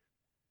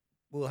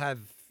will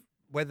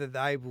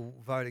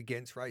vote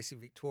against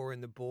Racing Victoria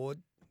in the board,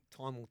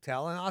 time will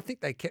tell. And I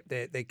think they kept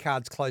their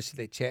cards close to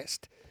their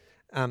chest.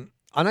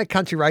 I know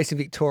Country Racing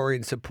Victoria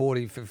is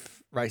supportive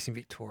of Racing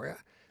Victoria,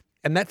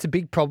 and that's a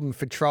big problem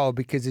for Troa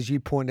because, as you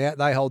point out,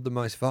 they hold the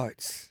most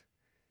votes.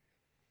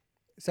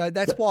 So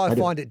that's why I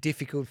find it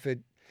difficult for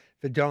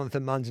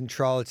Jonathan Munns and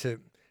Troa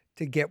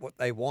to get what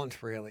they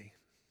want, really.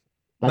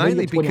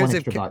 Mainly because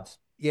of votes.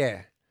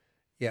 Yeah.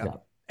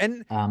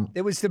 And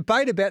there was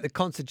debate about the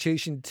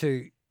Constitution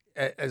too,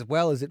 as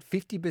well. Is it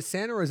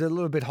 50% or is it a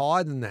little bit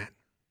higher than that?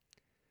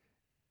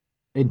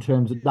 In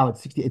terms of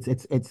it's 60, it's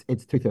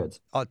 2/3.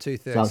 Oh,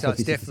 2/3. So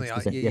it's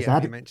definitely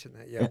you mentioned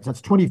that. Yeah. So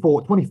it's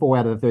 24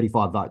 out of the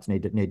 35 votes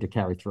need to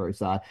carry through.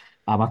 So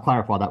I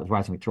clarified that with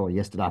Racing Victoria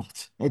yesterday.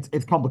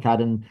 It's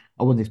complicated, and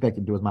I wasn't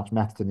expecting to do as much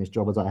maths in this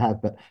job as I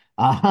have. But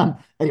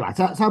anyway,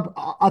 so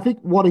I think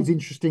what is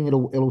interesting,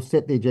 it'll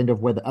set the agenda of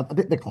whether I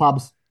think the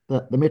clubs,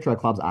 the Metro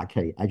clubs are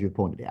key, as you've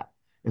pointed out.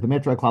 If the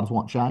Metro clubs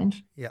want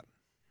change,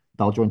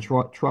 they'll join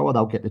Troa.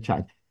 They'll get the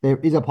change. There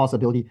is a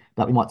possibility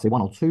that we might see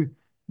 1 or 2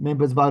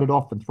 members voted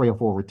off and 3 or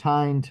 4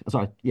 retained.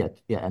 Sorry,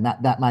 and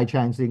that may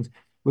change things.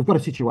 We've got a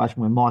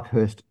situation where Mike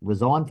Hurst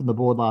resigned from the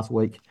board last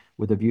week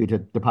with a view to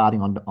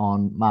departing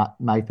on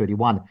May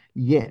 31.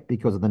 Yet,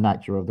 because of the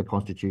nature of the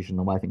Constitution and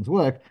the way things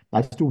work,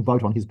 they still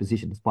vote on his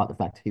position, despite the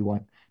fact he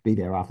won't be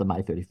there after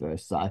May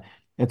 31st. So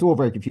it's all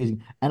very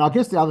confusing. And I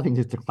guess the other thing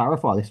is to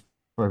clarify this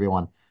for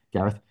everyone,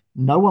 Gareth,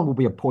 no one will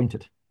be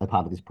appointed as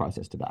part of this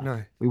process today.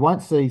 No. We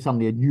won't see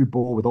suddenly a new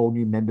board with all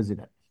new members in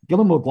it.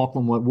 Gillon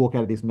McLaughlin won't walk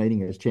out of this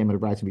meeting as chairman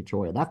of Racing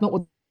Victoria. That's not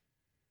what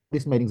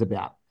this meeting's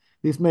about.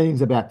 This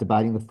meeting's about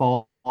debating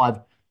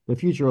the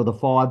future of the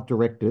 5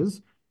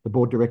 directors, the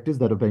board directors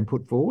that have been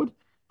put forward,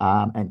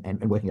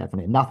 and working out from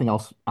there. Nothing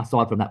else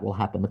aside from that will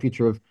happen. The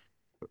future of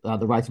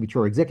the Racing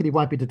Victoria executive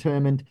won't be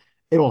determined.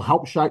 It'll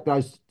help shape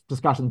those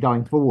discussions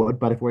going forward.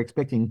 But if we're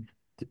expecting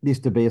this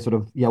to be a sort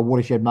of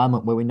watershed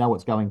moment where we know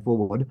what's going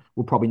forward,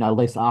 we'll probably know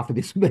less after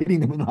this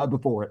meeting than we know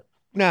before it.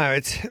 No,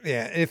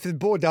 if the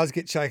board does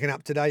get shaken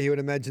up today, you would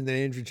imagine that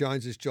Andrew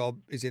Jones's job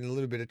is in a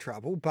little bit of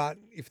trouble. But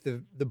if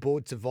the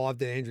board survived,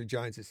 then Andrew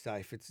Jones is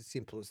safe. It's as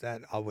simple as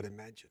that, I would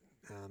imagine.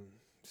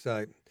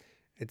 So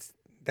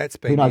that's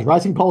been Who knows? it.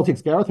 Racing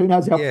politics, Gareth. Who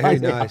knows how it Yeah, who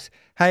plays knows?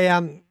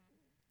 out?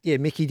 Hey,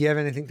 Mickey, do you have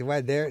anything to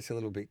add there? It's a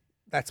little bit.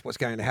 That's what's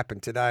going to happen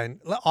today, and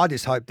I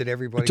just hope that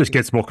everybody It just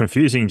gets more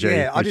confusing, G.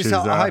 Yeah,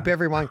 I hope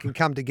everyone can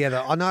come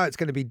together. I know it's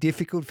going to be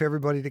difficult for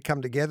everybody to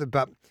come together,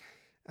 but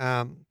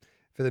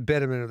for the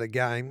betterment of the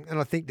game, and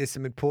I think there's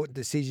some important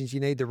decisions. You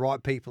need the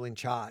right people in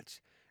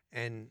charge,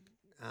 and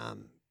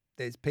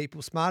there's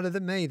people smarter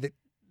than me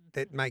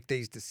that make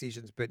these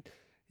decisions. But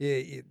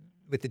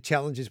with the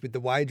challenges with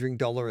the wagering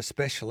dollar,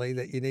 especially,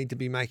 that you need to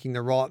be making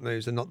the right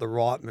moves and not the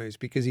right moves.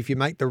 Because if you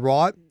make the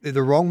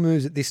wrong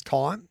moves at this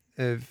time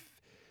of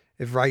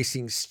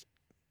racing's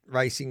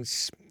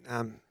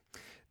the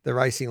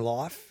racing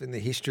life and the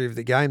history of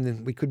the game,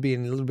 then we could be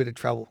in a little bit of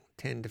trouble.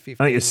 10 to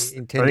 15. I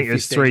think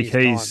there's three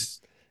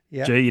keys.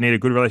 Yeah. G, you need a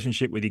good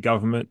relationship with your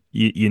government.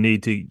 You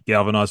need to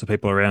galvanise the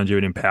people around you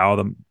and empower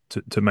them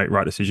to make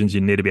right decisions.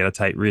 You need to be able to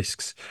take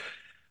risks.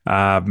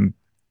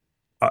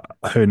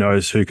 Who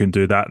knows who can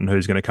do that and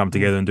who's going to come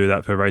together and do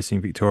that for Racing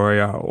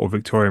Victoria or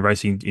Victorian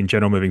racing in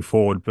general moving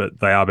forward,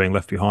 but they are being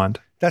left behind.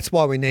 That's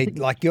why we need,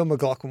 like, Gil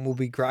McLaughlin will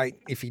be great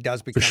if he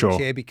does become sure.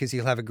 chair, because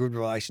he'll have a good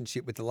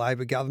relationship with the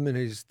Labor government,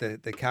 who's the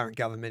current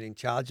government in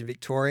charge of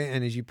Victoria.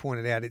 And as you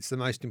pointed out, it's the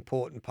most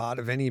important part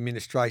of any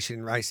administration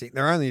in racing.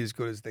 They're only as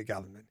good as their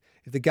government.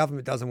 If the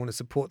government doesn't want to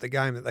support the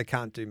game, that they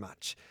can't do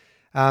much.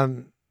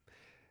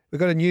 We've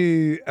got a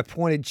new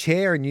appointed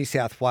chair in New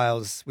South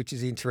Wales, which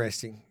is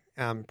interesting.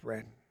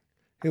 Bren,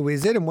 who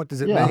is it and what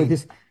does it mean? I think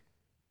Dr.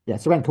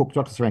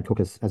 Saran Cook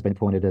has been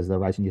appointed as the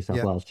Racing New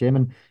South Wales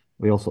chairman.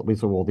 We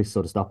saw all this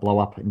sort of stuff blow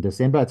up in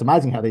December. It's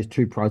amazing how these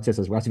two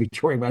processes, Racing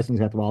Victoria and Racing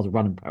New South Wales,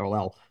 run in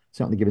parallel.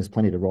 Certainly give us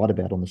plenty to write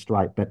about on the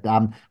straight. But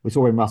we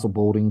saw when Russell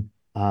Balding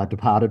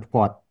departed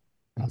quite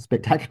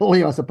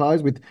spectacularly, I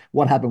suppose, with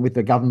what happened with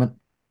the government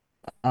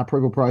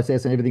approval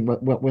process and everything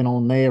what went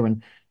on there.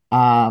 And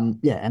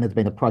and it's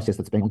been a process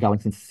that's been ongoing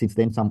since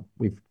then.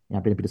 We've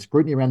been a bit of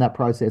scrutiny around that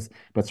process,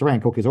 but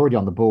Saran Cook is already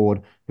on the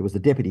board, who was the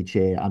deputy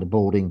chair under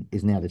Balding,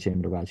 is now the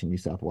chairman of Racing New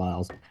South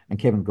Wales. And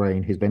Kevin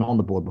Green, who's been on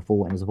the board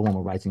before and is a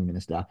former racing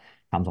minister,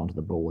 comes onto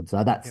the board.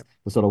 So that's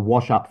the sort of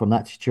wash up from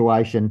that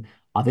situation.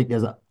 I think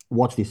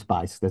watch this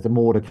space. There's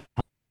more to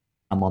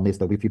come on this.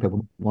 There'll be a few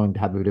people wanting to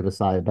have a bit of a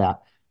say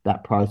about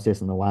that process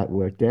and the way it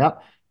worked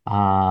out.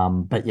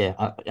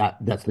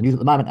 That's the news at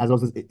the moment. As I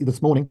was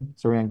this morning,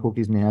 Dr. Saran Cook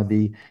is now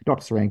the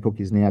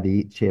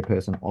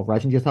chairperson of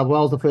Racing New South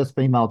Wales, the first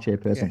female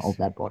chairperson of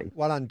that body.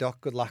 Well done,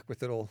 Doc. Good luck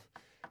with it all.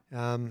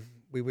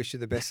 We wish you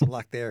the best of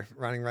luck there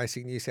running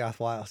Racing New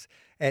South Wales.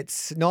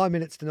 It's 9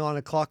 minutes to 9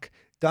 o'clock.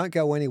 Don't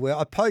go anywhere.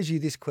 I pose you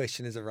this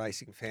question as a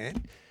racing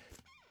fan.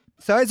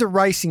 So as a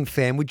racing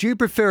fan, would you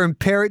prefer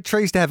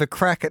Imperatrice to have a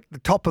crack at the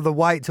top of the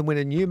weights and win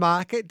a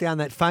Newmarket down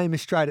that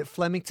famous straight at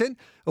Flemington?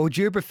 Or would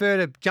you prefer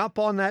to jump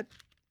on a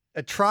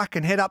truck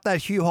and head up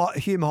that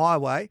Hume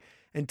Highway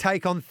and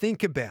take on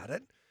Think About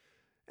It?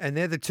 And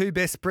they're the two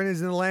best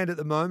sprinters in the land at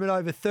the moment,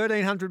 over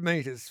 1,300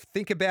 metres.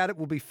 Think About It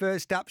will be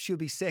first up. She'll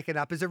be second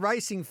up. As a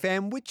racing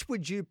fan, which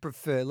would you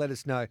prefer? Let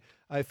us know.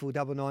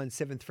 0499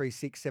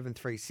 736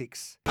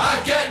 736.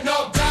 I get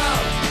knocked down,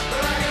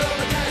 but I get up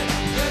again.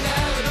 You're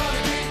never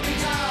gonna keep me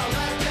down.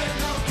 I get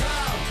knocked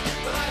down,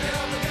 but I get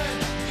up again.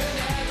 You're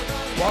never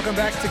gonna. Welcome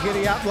back to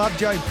Giddy Up. Love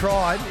Joe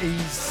Pride. He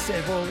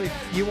said, well, if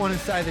you want to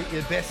say that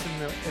you're best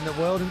in the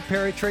world,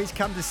 Imperatrice,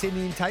 come to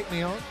Sydney and take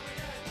me on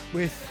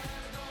with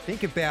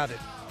Think About It.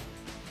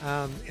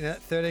 In a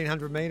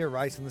 1,300 metre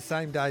race on the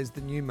same day as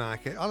the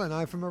Newmarket. I don't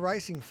know, from a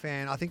racing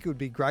fan, I think it would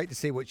be great to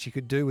see what she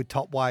could do with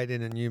top weight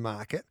in a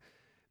Newmarket.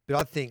 But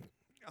I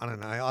don't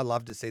know, I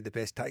love to see the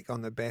best take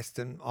on the best,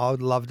 and I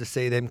would love to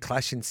see them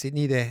clash in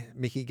Sydney there,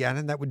 Mickey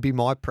Gannon. That would be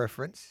my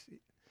preference.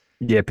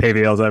 Yeah,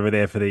 PVL's over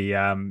there for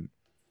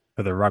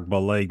the Rugby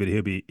League, but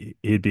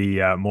he'd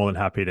be more than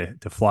happy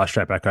to fly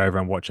straight back over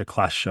and watch a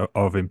clash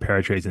of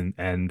Imperatrice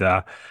and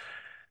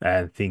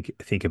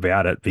think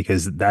about it,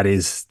 because that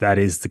is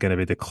going to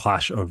be the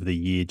clash of the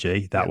year,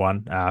 G. That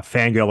one.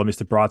 Fangirl and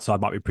Mr.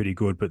 Brightside might be pretty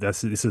good, but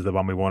this is the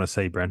one we want to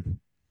see, Bren.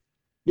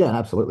 Yeah,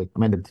 absolutely. I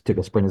mean, the two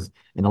best sprinters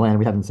in the land,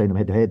 we haven't seen them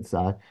head to head,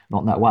 so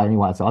not in that way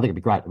anyway. So I think it'd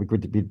be great. It'd be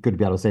good to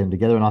be able to see them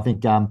together. And I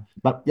think,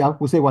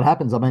 we'll see what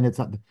happens. I mean, I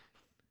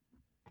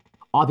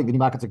think the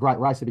Newmarket's a great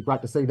race. It'd be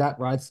great to see that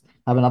race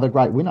have another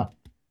great winner.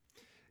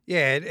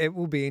 Yeah, it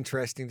will be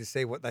interesting to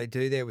see what they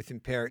do there with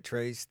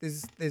Imperatrice.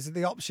 There's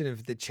the option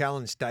of the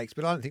challenge stakes,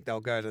 but I don't think they'll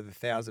go to the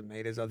 1,000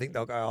 metres. I think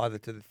they'll go either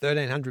to the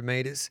 1,300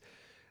 metres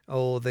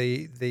or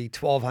the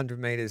 1,200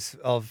 metres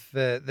of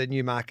the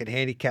Newmarket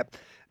handicap.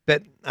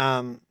 But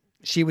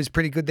she was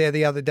pretty good there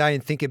the other day,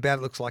 and Think About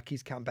It looks like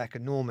he's come back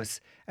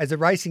enormous. As a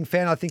racing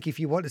fan, I think if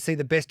you want to see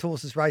the best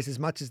horses race as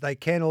much as they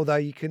can, although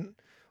you can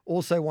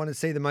also want to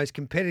see the most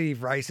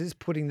competitive races,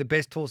 putting the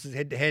best horses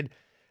head-to-head.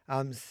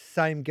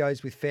 Same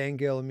goes with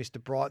Fangirl and Mr.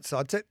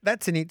 Brightside. So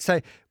that's an it.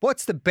 So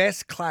what's the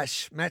best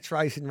clash match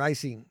race in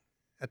racing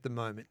at the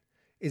moment?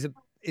 Is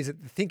it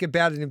think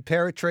about it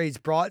Imperatrice,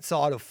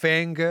 Brightside, or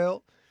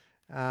Fangirl?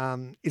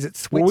 Is it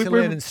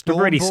Switzerland and Storm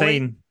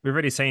we've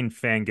already seen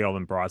Fangirl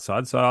and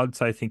Brightside, so I'd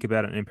say think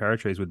about it. And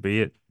Imperatrice would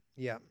be it.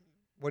 Yeah.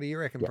 What do you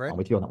reckon, Yeah, Brett? I'm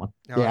with you on that one.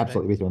 All Yeah, right,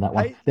 absolutely mate. with you on that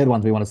one. Hey, They're the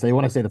ones we want to see. We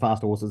want to see the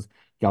fast horses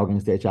go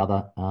against each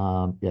other.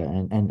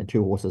 And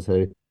two horses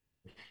who,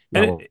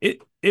 And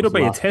it'll be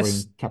a last spring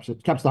test. capture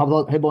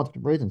the headlines for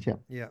reasons. Yeah.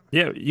 yeah.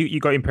 Yeah, you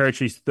got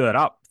Imperatrice third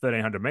up,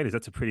 1,300 meters.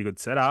 That's a pretty good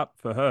setup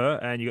for her,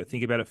 and you got to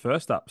think about it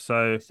first up.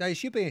 So So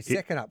she'll be in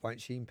second up, won't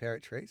she,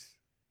 Imperatrice?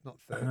 Not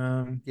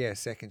third. Yeah,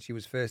 second. She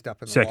was first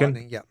up in the second.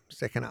 Lightning. Yep,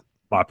 second up.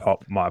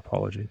 My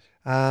apologies.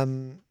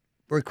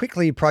 We're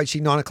quickly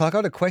approaching 9 o'clock. I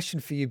got a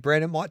question for you,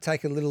 Bren. It might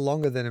take a little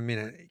longer than a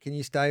minute. Can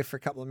you stay for a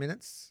couple of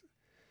minutes?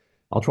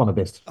 I'll try my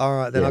best. All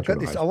right, then Yeah, I've got try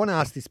my this. best. I want to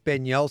ask this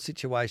Ben Yole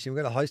situation.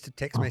 We've got a host of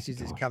text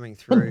messages coming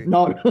through.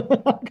 No,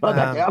 got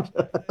back out.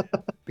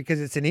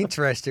 Because it's an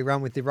interesting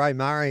run with the Ray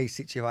Murray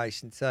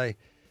situation. So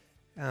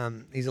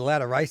he's allowed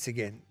to race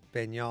again,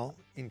 Ben Yole,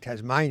 in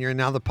Tasmania and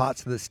other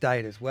parts of the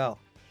state as well.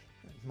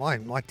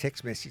 My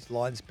text message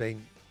line's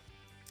been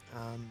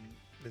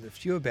there's a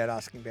few about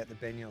asking about the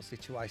Ben Yole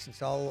situation.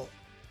 So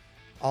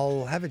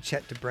I'll have a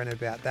chat to Bren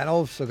about that. I've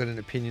also got an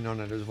opinion on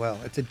it as well.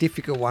 It's a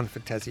difficult one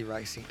for Tassie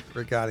Racing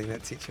regarding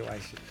that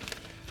situation.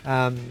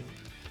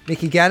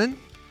 Mickey Gannon,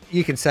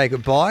 you can say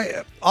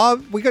goodbye.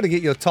 We got to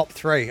get your top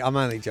three. I'm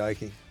only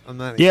joking.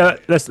 Yeah,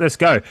 let's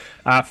go.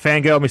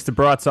 Fangirl, Mr.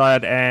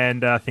 Brightside,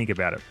 and think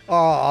about it. Oh,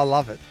 I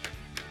love it.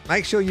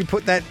 Make sure you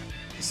put that.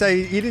 So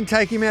you didn't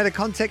take him out of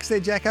context there,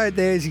 Jacko?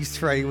 There's his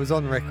three. It was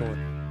on record.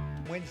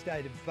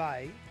 Wednesday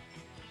debate.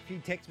 A few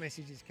text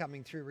messages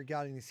coming through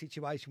regarding the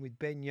situation with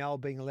Ben Yole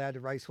being allowed to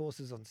race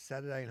horses on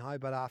Saturday in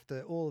Hobart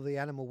after all of the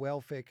animal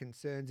welfare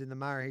concerns in the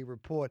Murray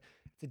report.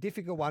 It's a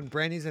difficult one,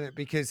 Bren, isn't it?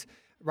 Because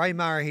Ray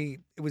Murray,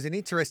 it was an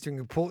interesting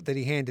report that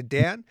he handed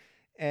down.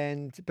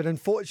 But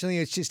unfortunately,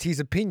 it's just his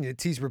opinion.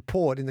 It's his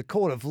report. In the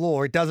court of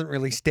law, it doesn't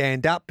really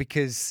stand up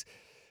because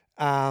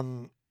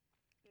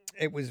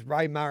it was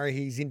Ray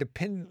Murray's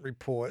independent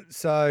report.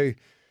 So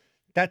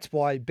that's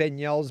why Ben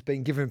Yole's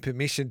been given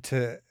permission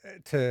to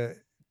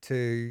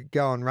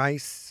go and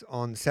race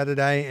on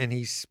Saturday, and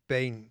he's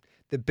been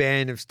the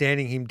ban of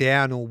standing him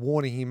down or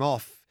warning him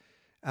off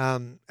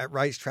at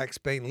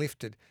racetracks being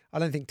lifted. I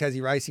don't think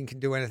Tassie Racing can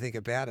do anything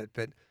about it,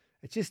 but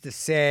it's just a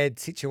sad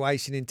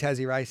situation in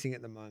Tassie Racing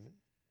at the moment.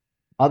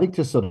 I think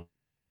just sort of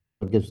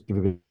give a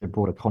bit of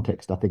broader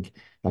context. I think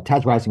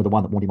Tas Racing were the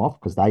one that warned him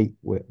off because they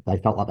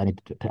felt like they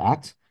needed to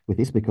act with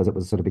this because it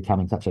was sort of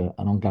becoming such an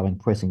ongoing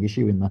pressing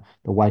issue in the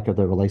wake of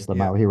the release of the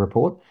Murray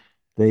report.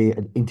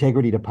 The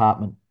integrity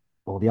department,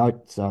 or the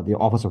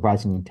Office of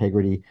Racing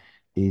Integrity,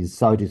 is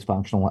so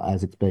dysfunctional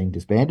as it's being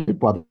disbanded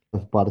by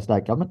the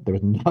state government. There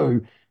is no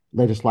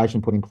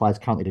legislation put in place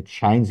currently to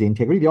change the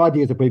integrity. The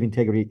idea is to bring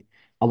integrity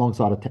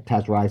alongside of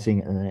Tas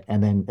Racing,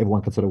 and then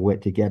everyone can sort of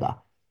work together.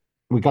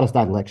 We've got a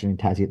state election in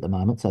Tassie at the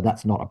moment, so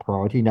that's not a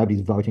priority. Nobody's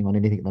voting on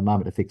anything at the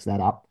moment to fix that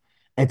up.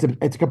 It's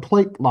a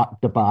complete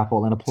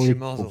debacle and a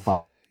political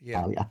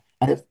failure.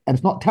 And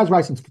it's not Tas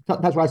Racing's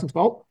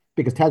fault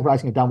because Tas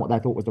Racing have done what they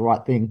thought was the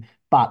right thing,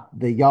 but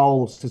the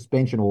Yole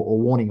suspension or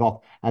warning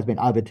off has been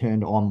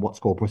overturned on what's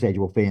called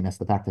procedural fairness,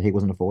 the fact that he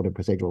wasn't afforded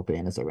procedural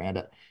fairness around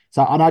it.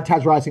 So I know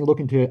Tas Racing are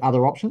looking to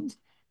other options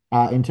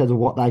in terms of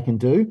what they can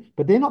do,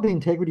 but they're not the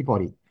integrity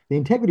body. The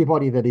integrity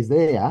body that is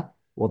there,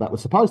 or that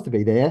was supposed to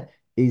be there,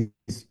 is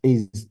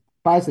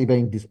basically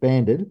being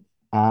disbanded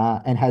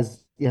and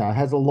has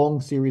a long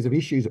series of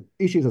issues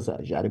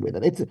associated with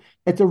it.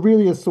 It's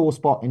really a sore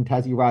spot in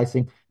Tassie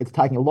Racing. It's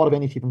taking a lot of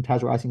energy from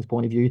Tassie Racing's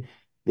point of view.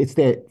 It's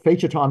their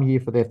feature time year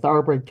for their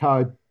thoroughbred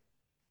code.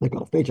 They've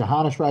got a feature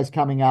harness race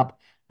coming up,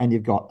 and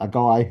you've got a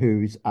guy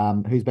who's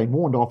been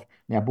warned off,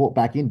 now brought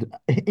back into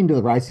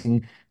the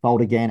racing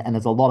fold again, and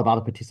there's a lot of other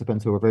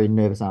participants who are very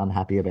nervous and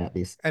unhappy about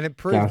this. And it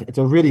proved it's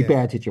a really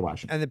bad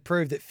situation. And it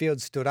proved that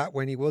Field stood up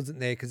when he wasn't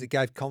there because it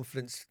gave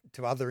confidence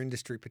to other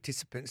industry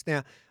participants.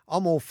 Now,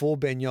 I'm all for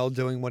Ben Yole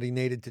doing what he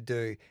needed to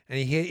do, and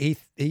he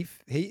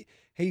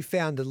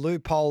found a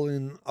loophole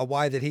in a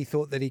way that he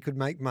thought that he could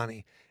make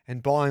money,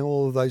 and buying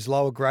all of those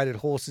lower graded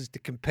horses to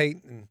compete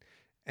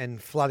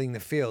and flooding the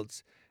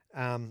fields.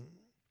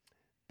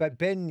 But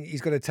Ben,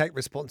 he's got to take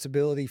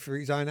responsibility for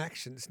his own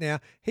actions. Now,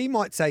 he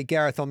might say,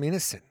 Gareth, I'm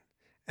innocent,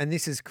 and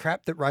this is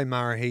crap that Ray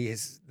Murray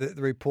is the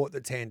report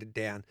that's handed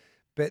down.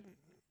 But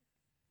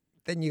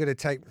then you got to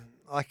take,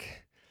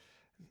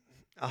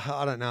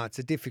 I don't know, it's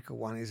a difficult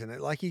one, isn't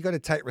it? Like, you got to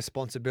take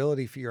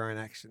responsibility for your own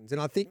actions. And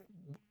I think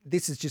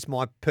this is just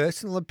my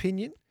personal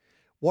opinion.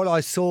 What I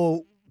saw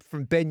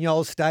from Ben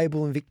Yole's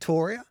stable in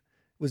Victoria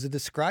was a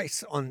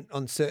disgrace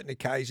on certain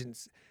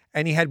occasions.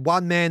 And he had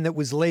one man that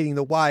was leading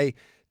the way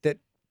that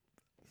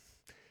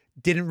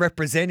didn't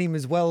represent him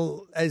as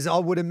well as I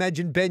would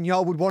imagine Ben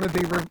Yole would want to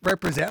be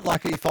represented.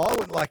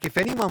 If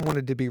anyone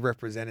wanted to be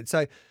represented.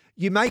 So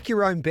you make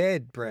your own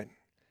bed, Bren,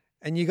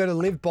 and you got to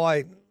live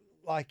by,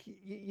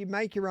 you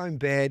make your own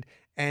bed,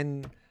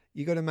 and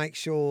you got to make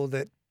sure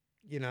that,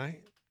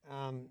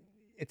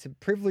 it's a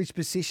privileged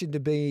position to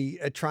be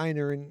a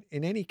trainer in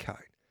any code.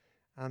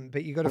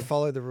 But you got to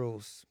follow the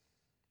rules.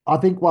 I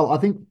think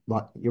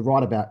like you're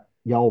right about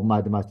Yole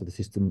made the most of the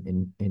system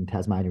in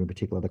Tasmania, in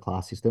particular the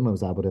class system, and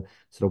was able to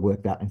sort of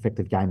work that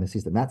effective game in the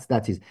system.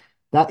 That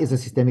is a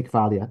systemic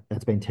failure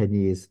that's been 10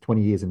 years,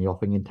 20 years in the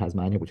offing in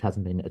Tasmania, which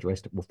hasn't been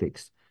addressed or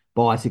fixed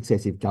by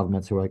successive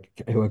governments who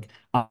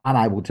are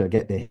unable to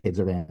get their heads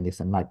around this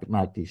and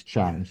make this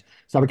change.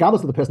 So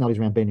regardless of the personalities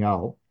around Ben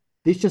Yole,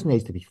 this just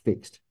needs to be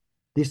fixed.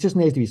 This just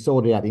needs to be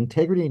sorted out.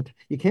 Integrity,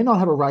 you cannot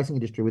have a racing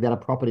industry without a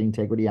property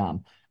integrity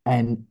arm.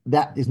 And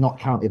that is not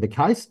currently the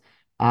case.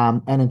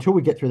 And until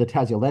we get through the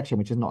Tassie election,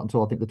 which is not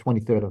until I think the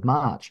 23rd of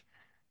March,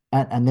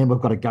 and then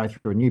we've got to go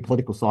through a new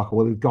political cycle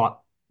where we've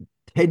got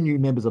 10 new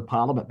members of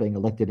parliament being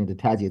elected into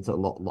Tassie. It's a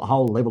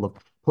whole level of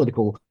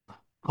political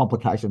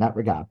complication in that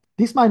regard.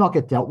 This may not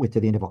get dealt with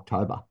to the end of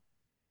October.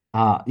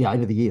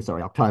 End of the year,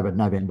 sorry, October,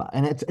 November.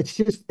 And it's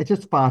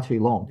just far too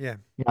long. Yeah.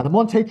 The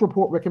Monteith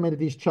report recommended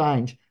this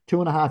change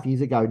 2.5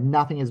 years ago.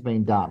 Nothing has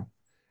been done.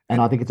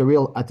 And I think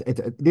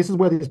this is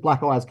where this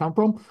black eye has come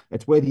from.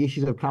 It's where the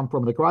issues have come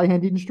from in the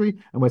greyhound industry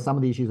and where some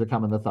of the issues have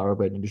come in the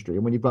thoroughbred industry.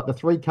 And when you've got the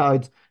three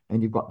codes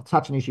and you've got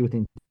such an issue with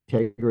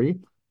integrity,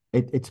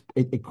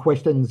 it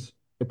questions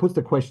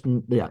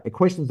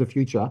the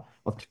future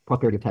of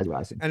prosperity of Tassie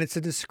racing. And it's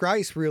a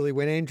disgrace, really,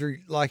 when Andrew,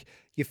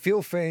 you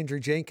feel for Andrew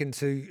Jenkins,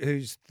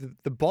 who's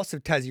the boss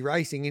of Tassie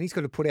Racing, and he's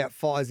got to put out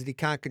fires that he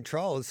can't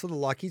control. It's sort of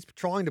like he's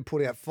trying to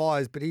put out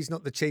fires, but he's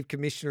not the chief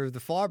commissioner of the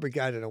fire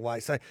brigade in a way.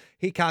 So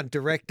he can't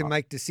direct and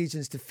make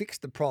decisions to fix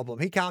the problem.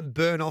 He can't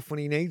burn off when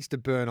he needs to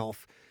burn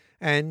off.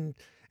 And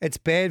it's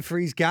bad for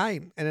his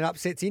game, and it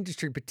upsets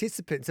industry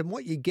participants. And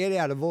what you get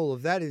out of all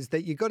of that is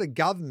that you've got a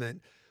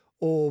government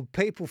or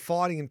people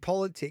fighting in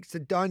politics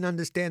that don't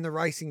understand the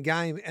racing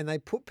game, and they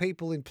put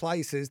people in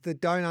places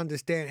that don't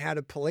understand how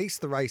to police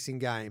the racing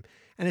game.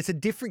 And it's a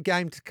different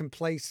game to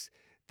police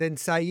than,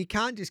 say, you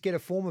can't just get a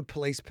former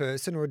police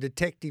person or a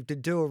detective to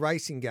do a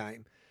racing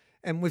game.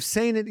 And we've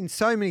seen it in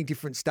so many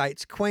different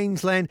states.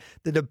 Queensland,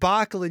 the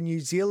debacle in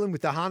New Zealand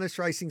with the harness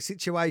racing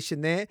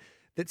situation there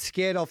that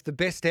scared off the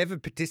best ever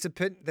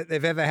participant that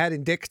they've ever had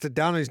in Dexter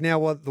Dunn, who's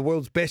now the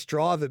world's best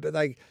driver, but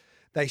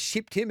they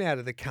shipped him out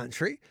of the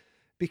country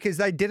because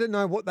they didn't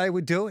know what they were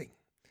doing,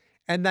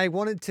 and they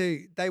wanted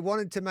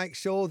to make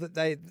sure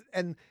that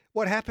and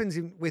what happens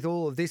with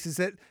all of this is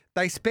that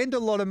they spend a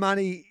lot of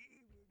money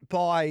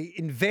by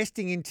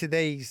investing into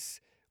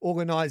these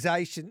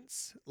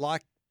organisations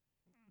like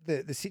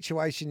the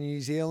situation in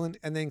New Zealand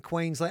and then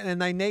Queensland,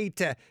 and they need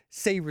to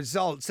see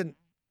results. And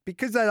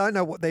because they don't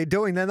know what they're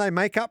doing, then they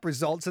make up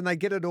results and they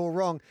get it all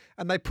wrong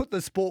and they put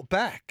the sport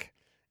back,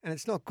 and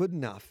it's not good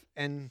enough.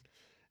 And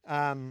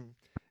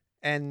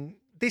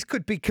this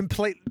could be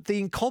the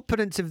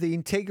incompetence of the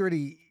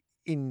integrity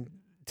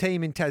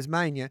team in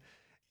Tasmania.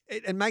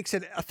 It makes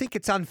it, I think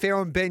it's unfair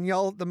on Ben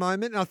Yole at the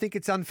moment, and I think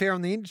it's unfair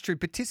on the industry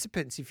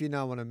participants, if you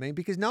know what I mean,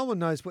 because no one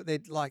knows what they're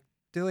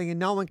doing, and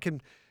no one can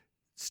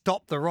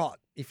stop the rot,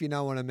 if you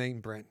know what I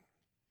mean, Bren.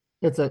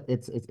 It's a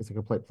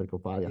complete political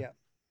failure. Yeah.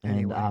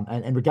 Anyway.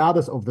 And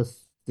regardless of the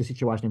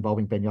situation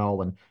involving Ben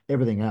Yole and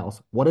everything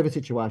else, whatever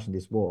situation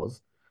this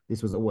was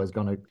always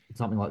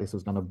something like this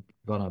was gonna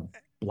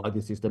blow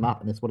the system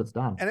up, and that's what it's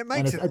done. And it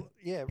makes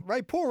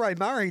poor Ray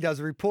Murray does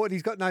a report.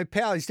 He's got no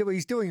power.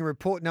 He's doing a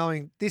report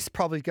knowing this is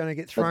probably going to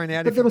get thrown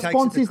out. But the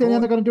response is now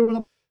they're going to do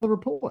another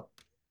report.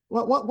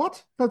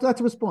 What?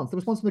 That's a response. The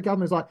response from the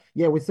government is like,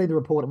 yeah, we've seen the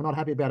report and we're not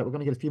happy about it. We're going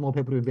to get a few more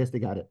people to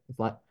investigate it. It's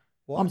like,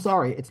 I'm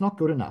sorry, it's not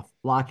good enough.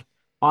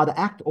 Either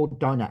act or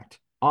don't act.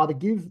 Either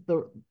give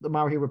the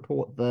Murray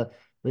report the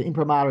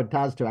imprimatur it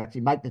does to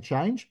actually make the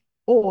change,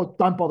 or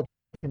don't bother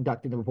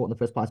conducting the report in the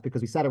first place,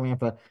 because we sat around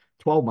for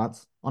 12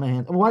 months on our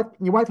hands and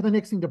you wait for the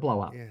next thing to blow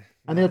up. Yeah.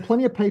 And there are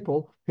plenty of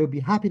people who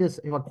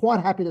are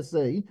quite happy to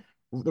see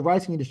the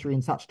racing industry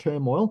in such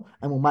turmoil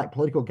and will make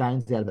political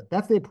gains out of it.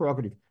 That's their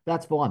prerogative.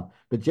 That's fine.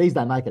 But geez,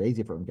 they make it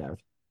easy for them, Gareth.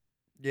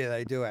 Yeah,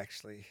 they do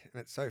actually. And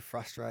it's so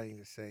frustrating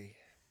to see.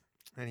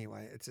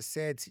 Anyway, it's a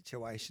sad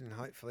situation, and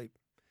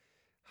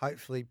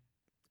hopefully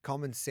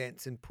common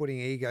sense and putting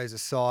egos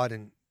aside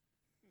and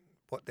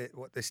what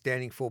they're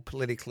standing for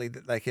politically,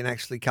 that they can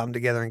actually come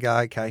together and go,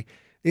 okay,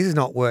 this is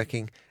not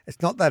working.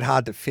 It's not that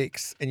hard to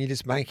fix, and you're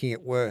just making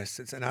it worse.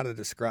 It's an utter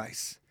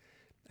disgrace,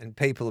 and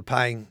people are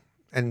paying,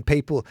 and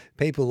people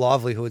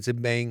livelihoods are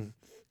being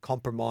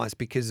compromised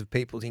because of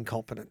people's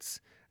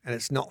incompetence, and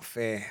it's not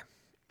fair.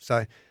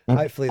 So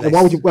hopefully,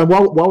 why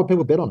would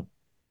people bet on it?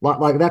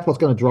 Like that's what's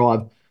going to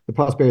drive the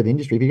prosperity of the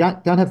industry. If you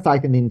don't have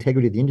faith in the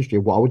integrity of the industry,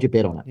 why would you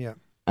bet on it? Yeah,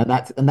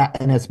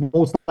 and a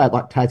small state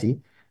like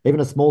Tassie, even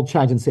a small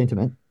change in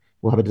sentiment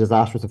will have a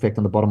disastrous effect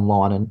on the bottom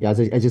line. And as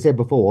you said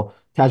before,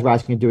 Tas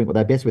Racing are doing what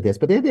they're best with this,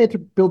 but they're there to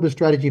build the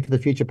strategy for the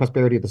future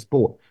prosperity of the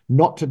sport,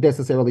 not to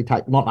necessarily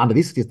not under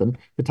this system,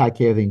 to take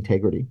care of the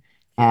integrity.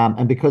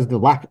 And because of the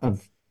lack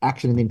of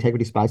action in the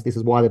integrity space, this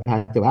is why they've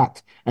had to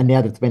act. And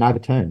now that it's been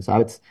overturned, so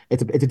it's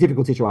a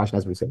difficult situation,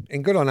 as we said.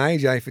 And good on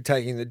AJ for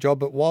taking the job,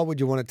 but why would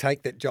you want to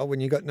take that job when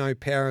you've got no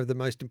power of the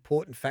most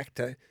important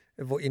factor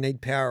of what you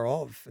need power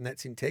of, and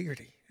that's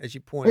integrity? As you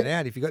pointed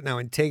out, if you've got no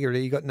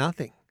integrity, you've got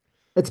nothing.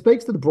 It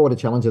speaks to the broader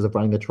challenges of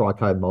running the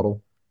tri-code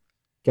model,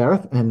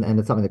 Gareth, and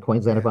it's something that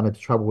Queensland have Yeah. run into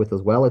trouble with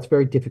as well. It's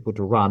very difficult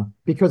to run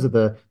because of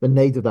the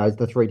needs of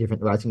the three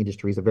different racing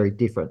industries are very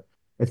different.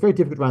 It's very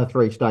difficult to run a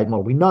three-state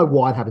model. We know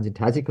why it happens in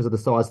Tassie because of the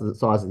size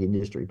of the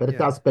industry, but it Yeah.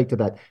 does speak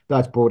to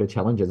those broader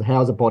challenges.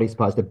 How is a body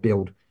supposed to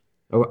build,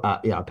 or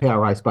a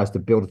PRA supposed to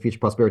build future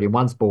prosperity in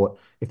one sport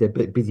if they're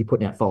busy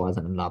putting out fires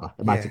in another?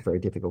 It makes Yeah. it very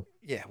difficult.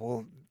 Yeah.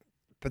 Well,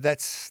 but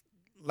that's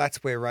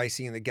where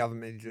racing and the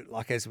government,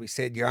 like as we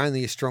said, you're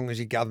only as strong as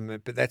your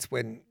government. But that's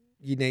when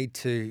you need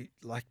to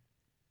like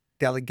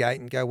delegate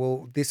and go,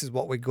 well, this is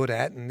what we're good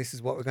at, and this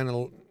is what we're going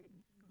to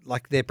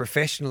like. They're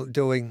professional at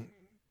doing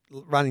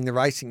running the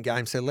racing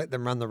game, so let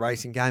them run the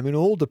racing game in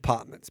all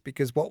departments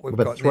because what we've We've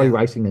got got three now,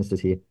 racing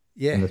ministers here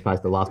yeah, in the space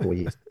of the last 4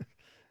 years.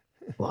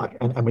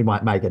 And we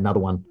might make another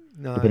one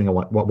no, depending on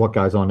what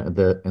goes on at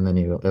the in the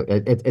new.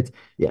 It's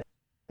yeah,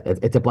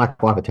 it's a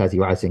black eye for Tassie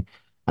racing,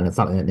 and it's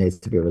something that needs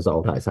to be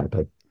resolved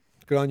ASAP.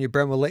 good on you,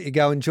 Bren. We'll let you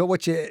go. Enjoy.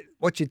 What's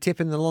your tip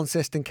in the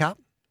Launceston Cup?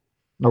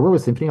 Aurora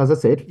Symphony, as I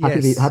said,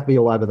 Yes. happy to be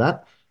all over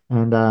that.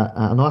 And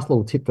a nice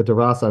little tip for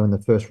Duraso in the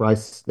first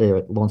race there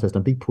at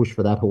Launceston. Big push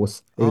for that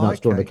horse, even Oh, though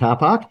it's drawn to the okay. car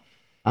park.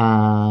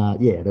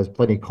 Yeah, there's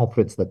plenty of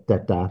confidence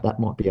that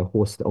might be a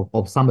horse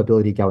of some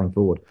ability going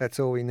forward. That's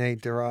all we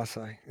need,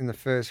 Duraso, in the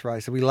first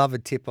race. We love a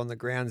tip on the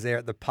grounds there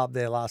at the pub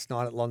there last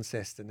night at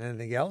Launceston.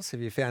 Anything else?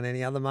 Have you found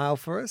any other mail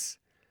for us?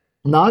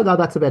 No,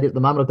 that's about it at the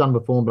moment. I've done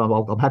before, but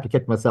I'm happy to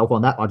keep myself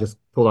on that. I just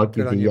thought I'd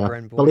Good give on you,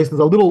 Bren the boy. listeners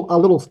a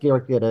little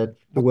scary to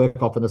What,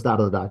 work off in the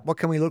start of the day. what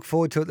can we look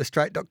forward to at the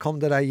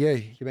straight.com.au?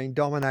 You've been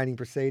dominating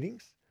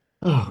proceedings.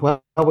 Oh,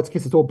 well,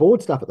 it's all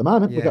board stuff at the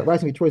moment. We've Yeah. got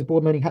Racing Victoria's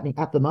board meeting happening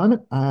at the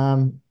moment.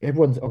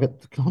 I've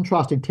got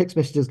contrasting text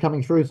messages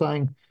coming through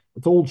saying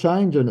it's all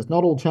change and it's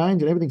not all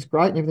change and everything's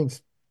great and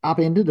everything's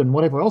upended and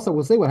whatever else. So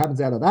we'll see what happens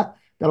out of that.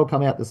 That'll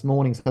come out this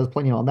morning. So there's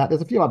plenty on that.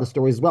 There's a few other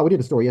stories as well. We did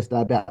a story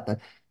yesterday about the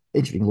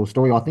interesting little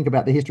story, I think,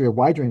 about the history of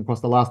wagering across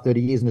the last 30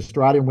 years in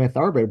Australia and where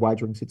thoroughbred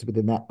wagering sits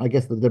within that. I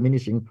guess the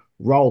diminishing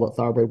role that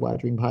thoroughbred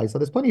wagering plays. So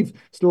there's plenty of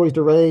stories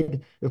to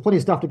read. There's plenty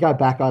of stuff to go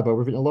back over.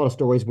 We've written a lot of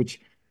stories which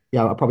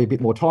are probably a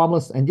bit more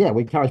timeless. And yeah,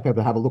 we encourage people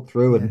to have a look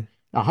through Yeah. and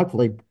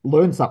hopefully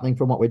learn something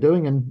from what we're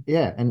doing and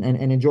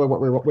and enjoy what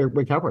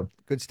we're covering.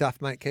 Good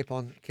stuff, mate. Keep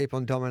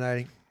on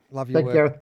dominating. Love your Thank you, work. Gareth.